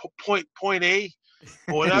 point A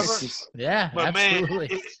or whatever. Yeah, But absolutely.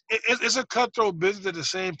 man, it's a cutthroat business at the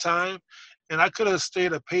same time. And I could have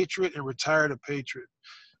stayed a Patriot and retired a Patriot.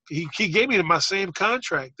 He gave me my same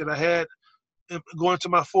contract that I had going to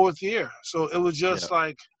my 4th year. So it was just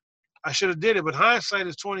like I should have did it. But hindsight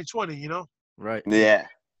is 2020, you know. Right. Yeah.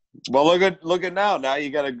 Well, look at now. Now you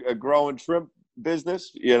got a growing shrimp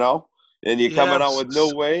business, and you're coming out with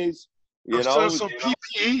new ways, I'm selling some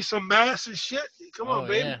PPE, some masks and shit. Come on,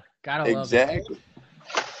 baby. Yeah. Gotta love it. Exactly.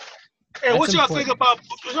 Hey, what That's y'all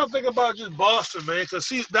important. think about just Boston, man? Because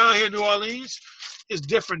see, down here in New Orleans, it's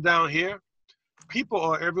different down here. People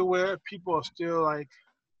are everywhere. People are still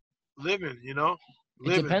living, It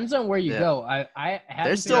living. depends on where you Yeah. go. I haven't There's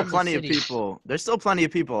been still in the plenty of city. people. There's still plenty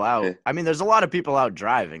of people out. Yeah. I mean, there's a lot of people out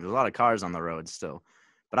driving. There's a lot of cars on the road still.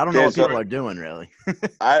 But I don't know what There's people are doing really.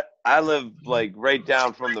 I live right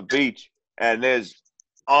down from the beach, and there's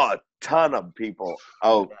a ton of people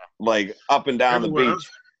out up and down Everywhere. the beach.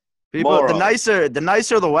 People, More the of 'em.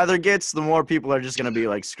 nicer the weather gets, the more people are just gonna be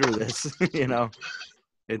like, screw this,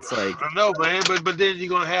 It's like, I know, man, but then you're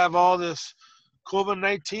gonna have all this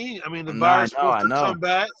COVID-19. I mean, the No, I virus know, supposed I to know. come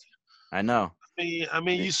back. I know. I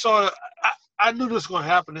mean, you saw. I knew this was gonna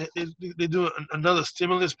happen. They do another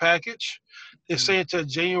stimulus package. They're saying to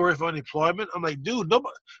January for unemployment. I'm like, dude,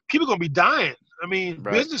 nobody, people gonna be dying. I mean,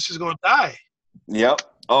 Right. business is gonna die. Yep.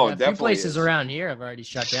 Oh, Yeah, a few definitely. places is. around here have already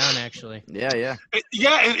shut down, actually. Yeah.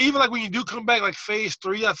 Yeah, and even when you do come back, phase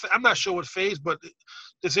 3, I'm not sure what phase, but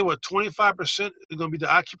they say 25% is going to be the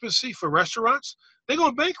occupancy for restaurants. They're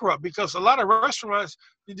going to bankrupt because a lot of restaurants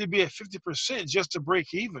need to be at 50% just to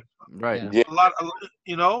break even. Right. Yeah. Yeah. A lot,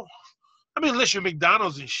 I mean, unless you're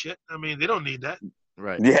McDonald's and shit. I mean, they don't need that.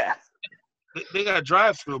 Right. Yeah. They got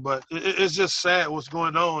drive-through, but it's just sad what's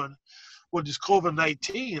going on with this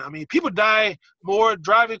COVID-19. I mean, people die more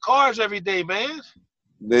driving cars every day, man.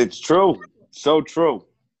 It's true. So true.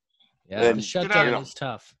 Yeah, And, the shutdown you know, is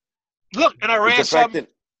tough. Look, and I ran It's something.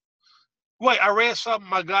 affecting. Wait, I read something.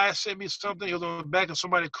 My guy sent me something. It was on the back of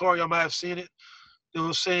somebody's car. Y'all might have seen it. It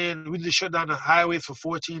was saying we just shut down the highway for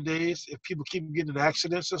 14 days if people keep getting in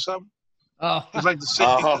accidents or something. Oh, It's like the same.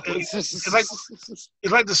 Oh.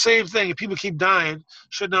 It's like the same thing. If people keep dying,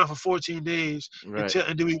 shut down for 14 days, Right.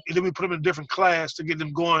 and then we put them in a different class to get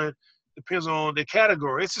them going. Depends on their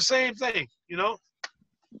category. It's the same thing,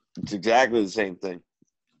 It's exactly the same thing.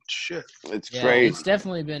 Shit. It's yeah, crazy. it's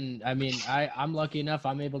definitely been. I mean, I'm lucky enough.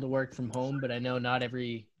 I'm able to work from home, but I know not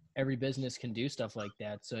every business can do stuff like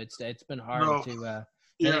that. So it's been hard No. to.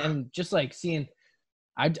 Yeah. And just seeing.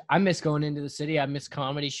 I miss going into the city. I miss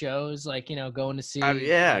comedy shows, going to see.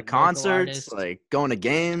 Yeah, local concerts, artists. like going to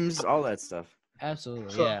games, all that stuff.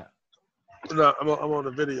 Absolutely, So- yeah. No, I'm on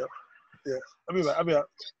the video. Yeah. I mean,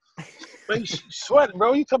 man, you sweating,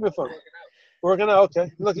 bro. You coming from? Working out,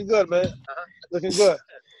 okay. Looking good, man. Looking good.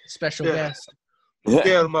 Special Yeah. guest.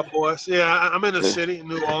 Yeah, my boys. Yeah, I'm in the city, in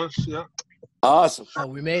New Orleans. Yeah. Awesome. Oh,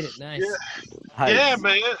 we made it. Nice. Yeah. Hype. Yeah,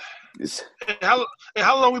 man. It's- And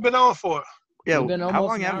how long we been on for? Yeah, We've been how almost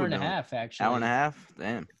long an have hour we and a been? half, actually. Hour and a half?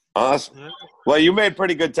 Damn. Awesome. Yeah. Well, you made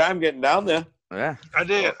pretty good time getting down there. Yeah. I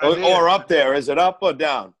did. Or up there. Is it up or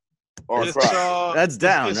down? Or It's, across? That's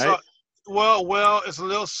down, it's, right? Well, it's a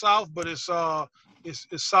little south, but it's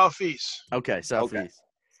southeast. Okay, southeast.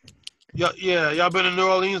 Yeah, y'all been in New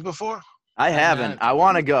Orleans before? I haven't. not. I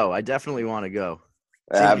want to go. I definitely want to go.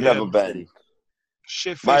 I've Yeah. never been.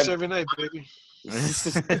 Shit My- face every night, baby.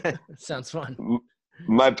 Sounds fun.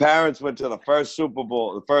 My parents went to the first Super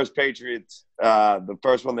Bowl, the first Patriots, the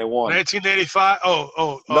first one they won. 1985. No,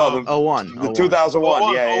 Oh, one. the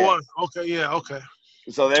 2001. Yeah. 01. Okay, yeah, okay.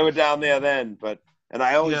 So they were down there then, and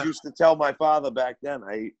I always Yeah. used to tell my father back then.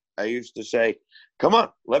 I used to say, "Come on,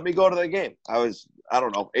 let me go to the game." I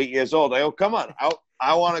don't know, 8 years old. I go, "Come on,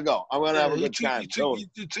 I want to go. I'm going to have a good time."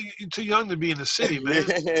 You're too young to be in the city, man.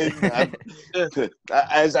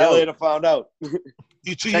 As I later found out.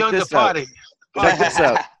 You're too Check young to this out. party. Check this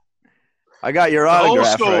out. I got your old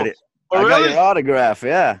autograph school. right. Oh, I got really? your autograph.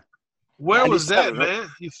 Yeah. Where was that, 97, man?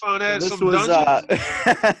 You found that in This some was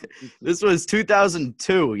dungeon? this was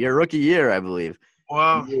 2002, your rookie year, I believe.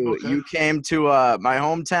 Wow. You, Okay. you came to my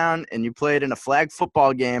hometown and you played in a flag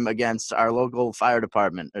football game against our local fire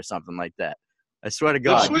department or something like that. I swear to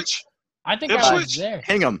God. Ipswich? I think I was Ipswich? there.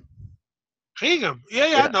 Hingham. Hingham. Yeah,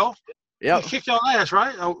 Yeah. I know. Yep. You kicked your ass,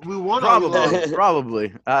 right? We won. or we lost?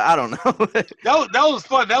 Probably. I don't know. That was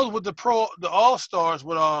fun. That was with the All Stars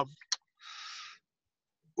with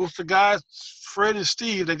the guys Fred and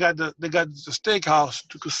Steve. They got the steakhouse,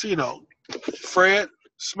 the casino. Fred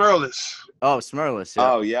Smirlis Oh, Smurless.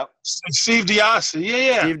 Yeah. Oh, yep. and Steve Diassi.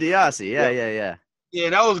 Yeah. Steve Diassi. Yeah. Yeah,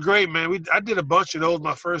 that was great, man. I did a bunch of those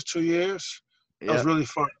my first 2 years. That was really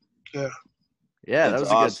fun. Yeah. Yeah, that That's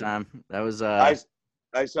was a awesome. good time. That was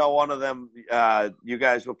I saw one of them. You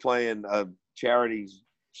guys were playing charity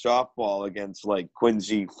softball against like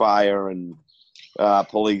Quincy Fire and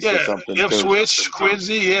police or Yeah, something. too. Ipswich,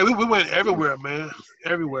 Quincy. Yeah, we went everywhere, man.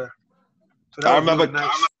 Everywhere. So that I was remember. really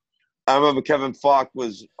nice. I remember Kevin Falk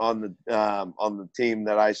was on the team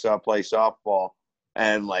that I saw play softball,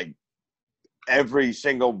 and like every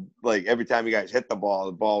time you guys hit the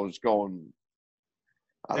ball was going.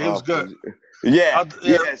 It was good. Yeah,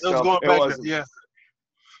 It was so going it back was- there. Yeah.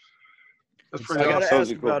 That's I pretty gotta awesome. Those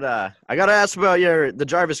ask are cool. about I gotta ask about the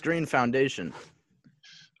Jarvis Green Foundation.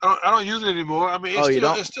 I don't use it anymore. I mean, Oh, you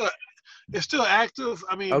don't? it's still active.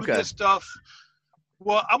 I mean, Okay. we get stuff.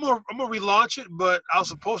 Well, I'm gonna relaunch it, but I was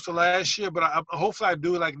supposed to last year, but hopefully I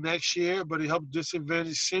do it like next year. But it helps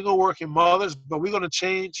disadvantaged single working mothers. But we're gonna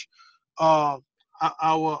change our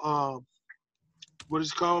what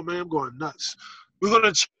is it called, man? I'm going nuts. We're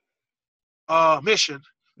gonna mission.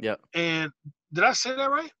 Yep. And did I say that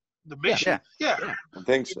right? The mission. Yeah. I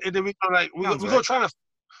think so. And then we're Sounds gonna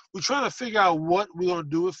we're trying to figure out what we're gonna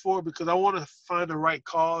do it for, because I want to find the right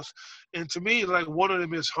cause. And to me, like, one of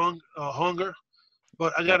them is hunger,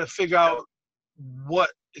 but I got to figure out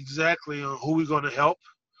what exactly who we're gonna help.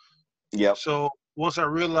 Yep. So once I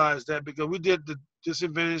realized that, because we did the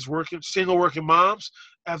disadvantaged single working moms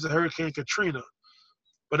after Hurricane Katrina,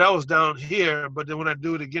 but that was down here. But then when I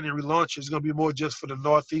do it again and relaunch it, it's gonna be more just for the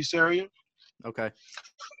Northeast area. Okay.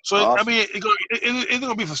 So Awesome. I mean, it's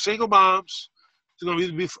gonna be for single moms. It's gonna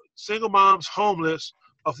be for single moms, homeless,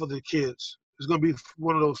 or for the kids. It's gonna be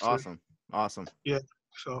one of those three. Awesome.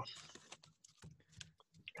 So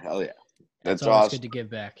Hell yeah. That's That's always awesome. good to give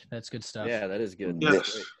back. That's good stuff. Yeah, that is good.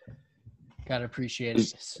 Yes. Gotta appreciate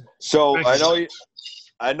it. So Thank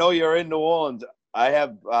I know you're in New Orleans. I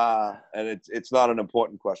have, and it's not an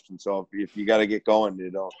important question. So if you got to get going,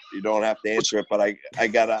 you don't have to answer it. But I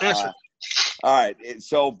gotta. Answer. All right.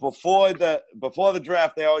 So before the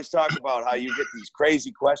draft, they always talk about how you get these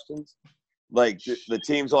crazy questions. Like the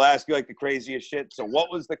teams will ask you like the craziest shit. So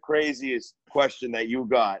what was the craziest question that you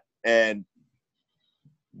got, and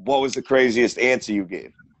what was the craziest answer you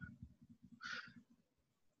gave?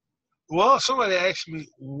 Well, somebody asked me,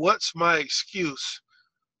 what's my excuse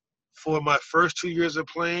for my first 2 years of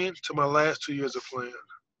playing to my last 2 years of playing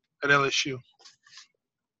at LSU?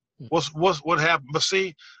 What happened? But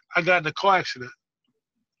see, I got in a car accident,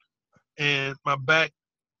 and my back.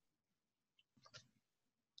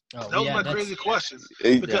 Oh, That was yeah, my that's, crazy question.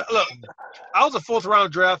 Because, look, I was a 4th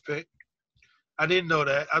round draft pick. I didn't know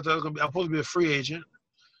that. I thought I'm supposed to be a free agent,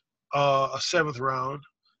 a 7th round.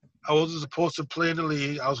 I wasn't supposed to play in the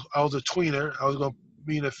league. I was a tweener. I was going to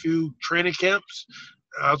be in a few training camps.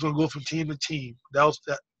 I was going to go from team to team. That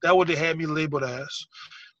what they had me labeled as.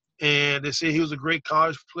 And they say he was a great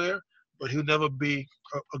college player, but he'll never be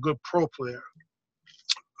a good pro player.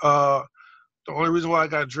 The only reason why I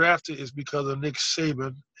got drafted is because of Nick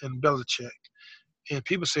Saban and Belichick. And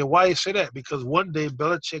people say, why you say that? Because one day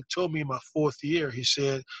Belichick told me in my 4th year, he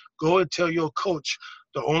said, go and tell your coach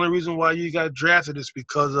the only reason why you got drafted is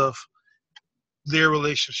because of their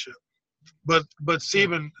relationship. But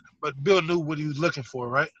Bill knew what he was looking for,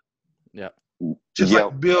 right? Yeah. Just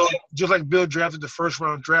like Bill drafted the 1st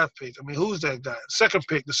round draft pick. I mean, who's that guy?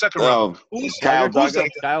 The second round. Who's Kyle who's that Duggar.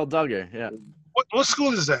 guy? Kyle Duggar. Yeah. What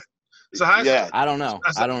school is that? It's a high Yeah. school. I don't know.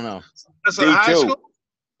 I don't know. That's a high D2. school.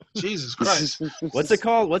 Jesus Christ. What's it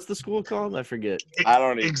called? What's the school called? I forget. I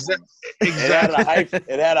don't even. Exactly. It had a hyphen.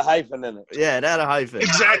 It had a hyphen in it. Yeah, it had a hyphen.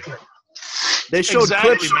 Exactly. They showed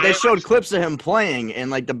Exactly, clips. man. They showed clips of him playing,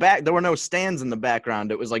 and like the back, there were no stands in the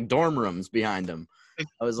background. It was like dorm rooms behind him.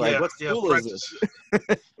 I was like, "What school is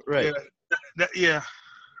this?" Right. Yeah.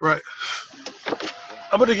 Right.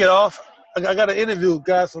 I'm gonna get off. I got to interview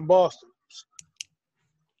guys from Boston.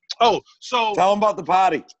 Oh, so Tell them about the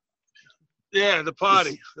party. yeah, the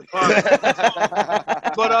party.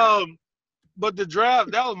 But the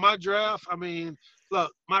draft, that was my draft. I mean,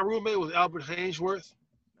 look, my roommate was Albert Hainsworth.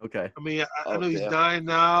 Okay. I mean, I know he's yeah. dying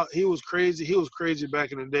now. He was crazy. He was crazy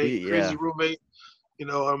back in the day. Yeah. Crazy roommate. You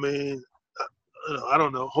know, I mean, I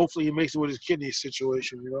don't know. Hopefully he makes it with his kidney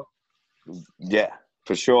situation, you know. Yeah,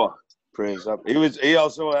 for sure. Praise up. He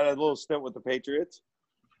also had a little stint with the Patriots.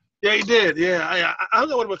 Yeah, he did. Yeah, I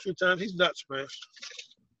know him a few times. He's nuts, man.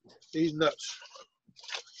 He's nuts.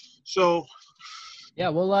 So, Yeah,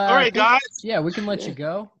 well, all right, guys. Yeah, we can let you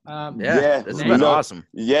go. Yeah. Yeah, This has you been know- awesome.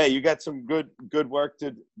 Yeah, you got some good work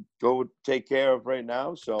to go take care of right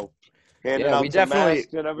now. So, handing Yeah, out we some definitely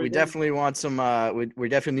masks and everything. we definitely want some. We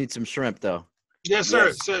definitely need some shrimp though. Yes, sir.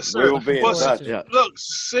 Yes, Yes, sir. we will be in Well, touch. Yeah. look,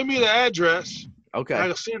 send me the address. Okay. I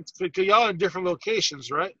can send because y'all in different locations,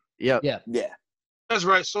 right? Yep. Yeah, Yeah. That's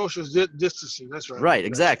right. Social distancing. That's right. Right.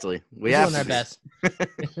 Exactly. We we're have doing to our be.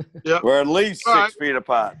 best. We're at least All 6 feet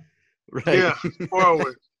apart. Right. Yeah.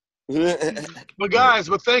 Forward. But guys,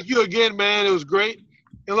 thank you again, man. It was great.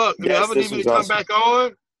 And look, if you Yes, ever this need me to was come awesome. back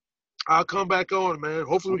on, I'll come back on, man.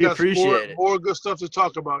 Hopefully we We got some appreciate it. more good stuff to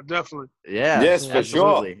talk about. Definitely. Yeah. Yes, for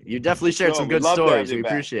sure. absolutely. You definitely shared Sure, some we'd good love to have stories. you We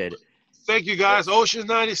back. appreciate it. Thank you, guys. Ocean's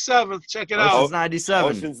 97. Check it Ocean's out.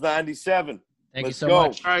 97. Ocean's 97. Thank Let's you so go.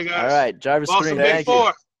 much. All right, All guys. right. Jarvis Boston Screen. Big Thank you.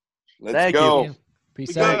 Four. Let's Thank you. go.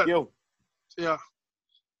 Peace We out. good. Thank you. Yeah.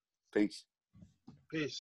 Peace.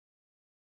 Peace.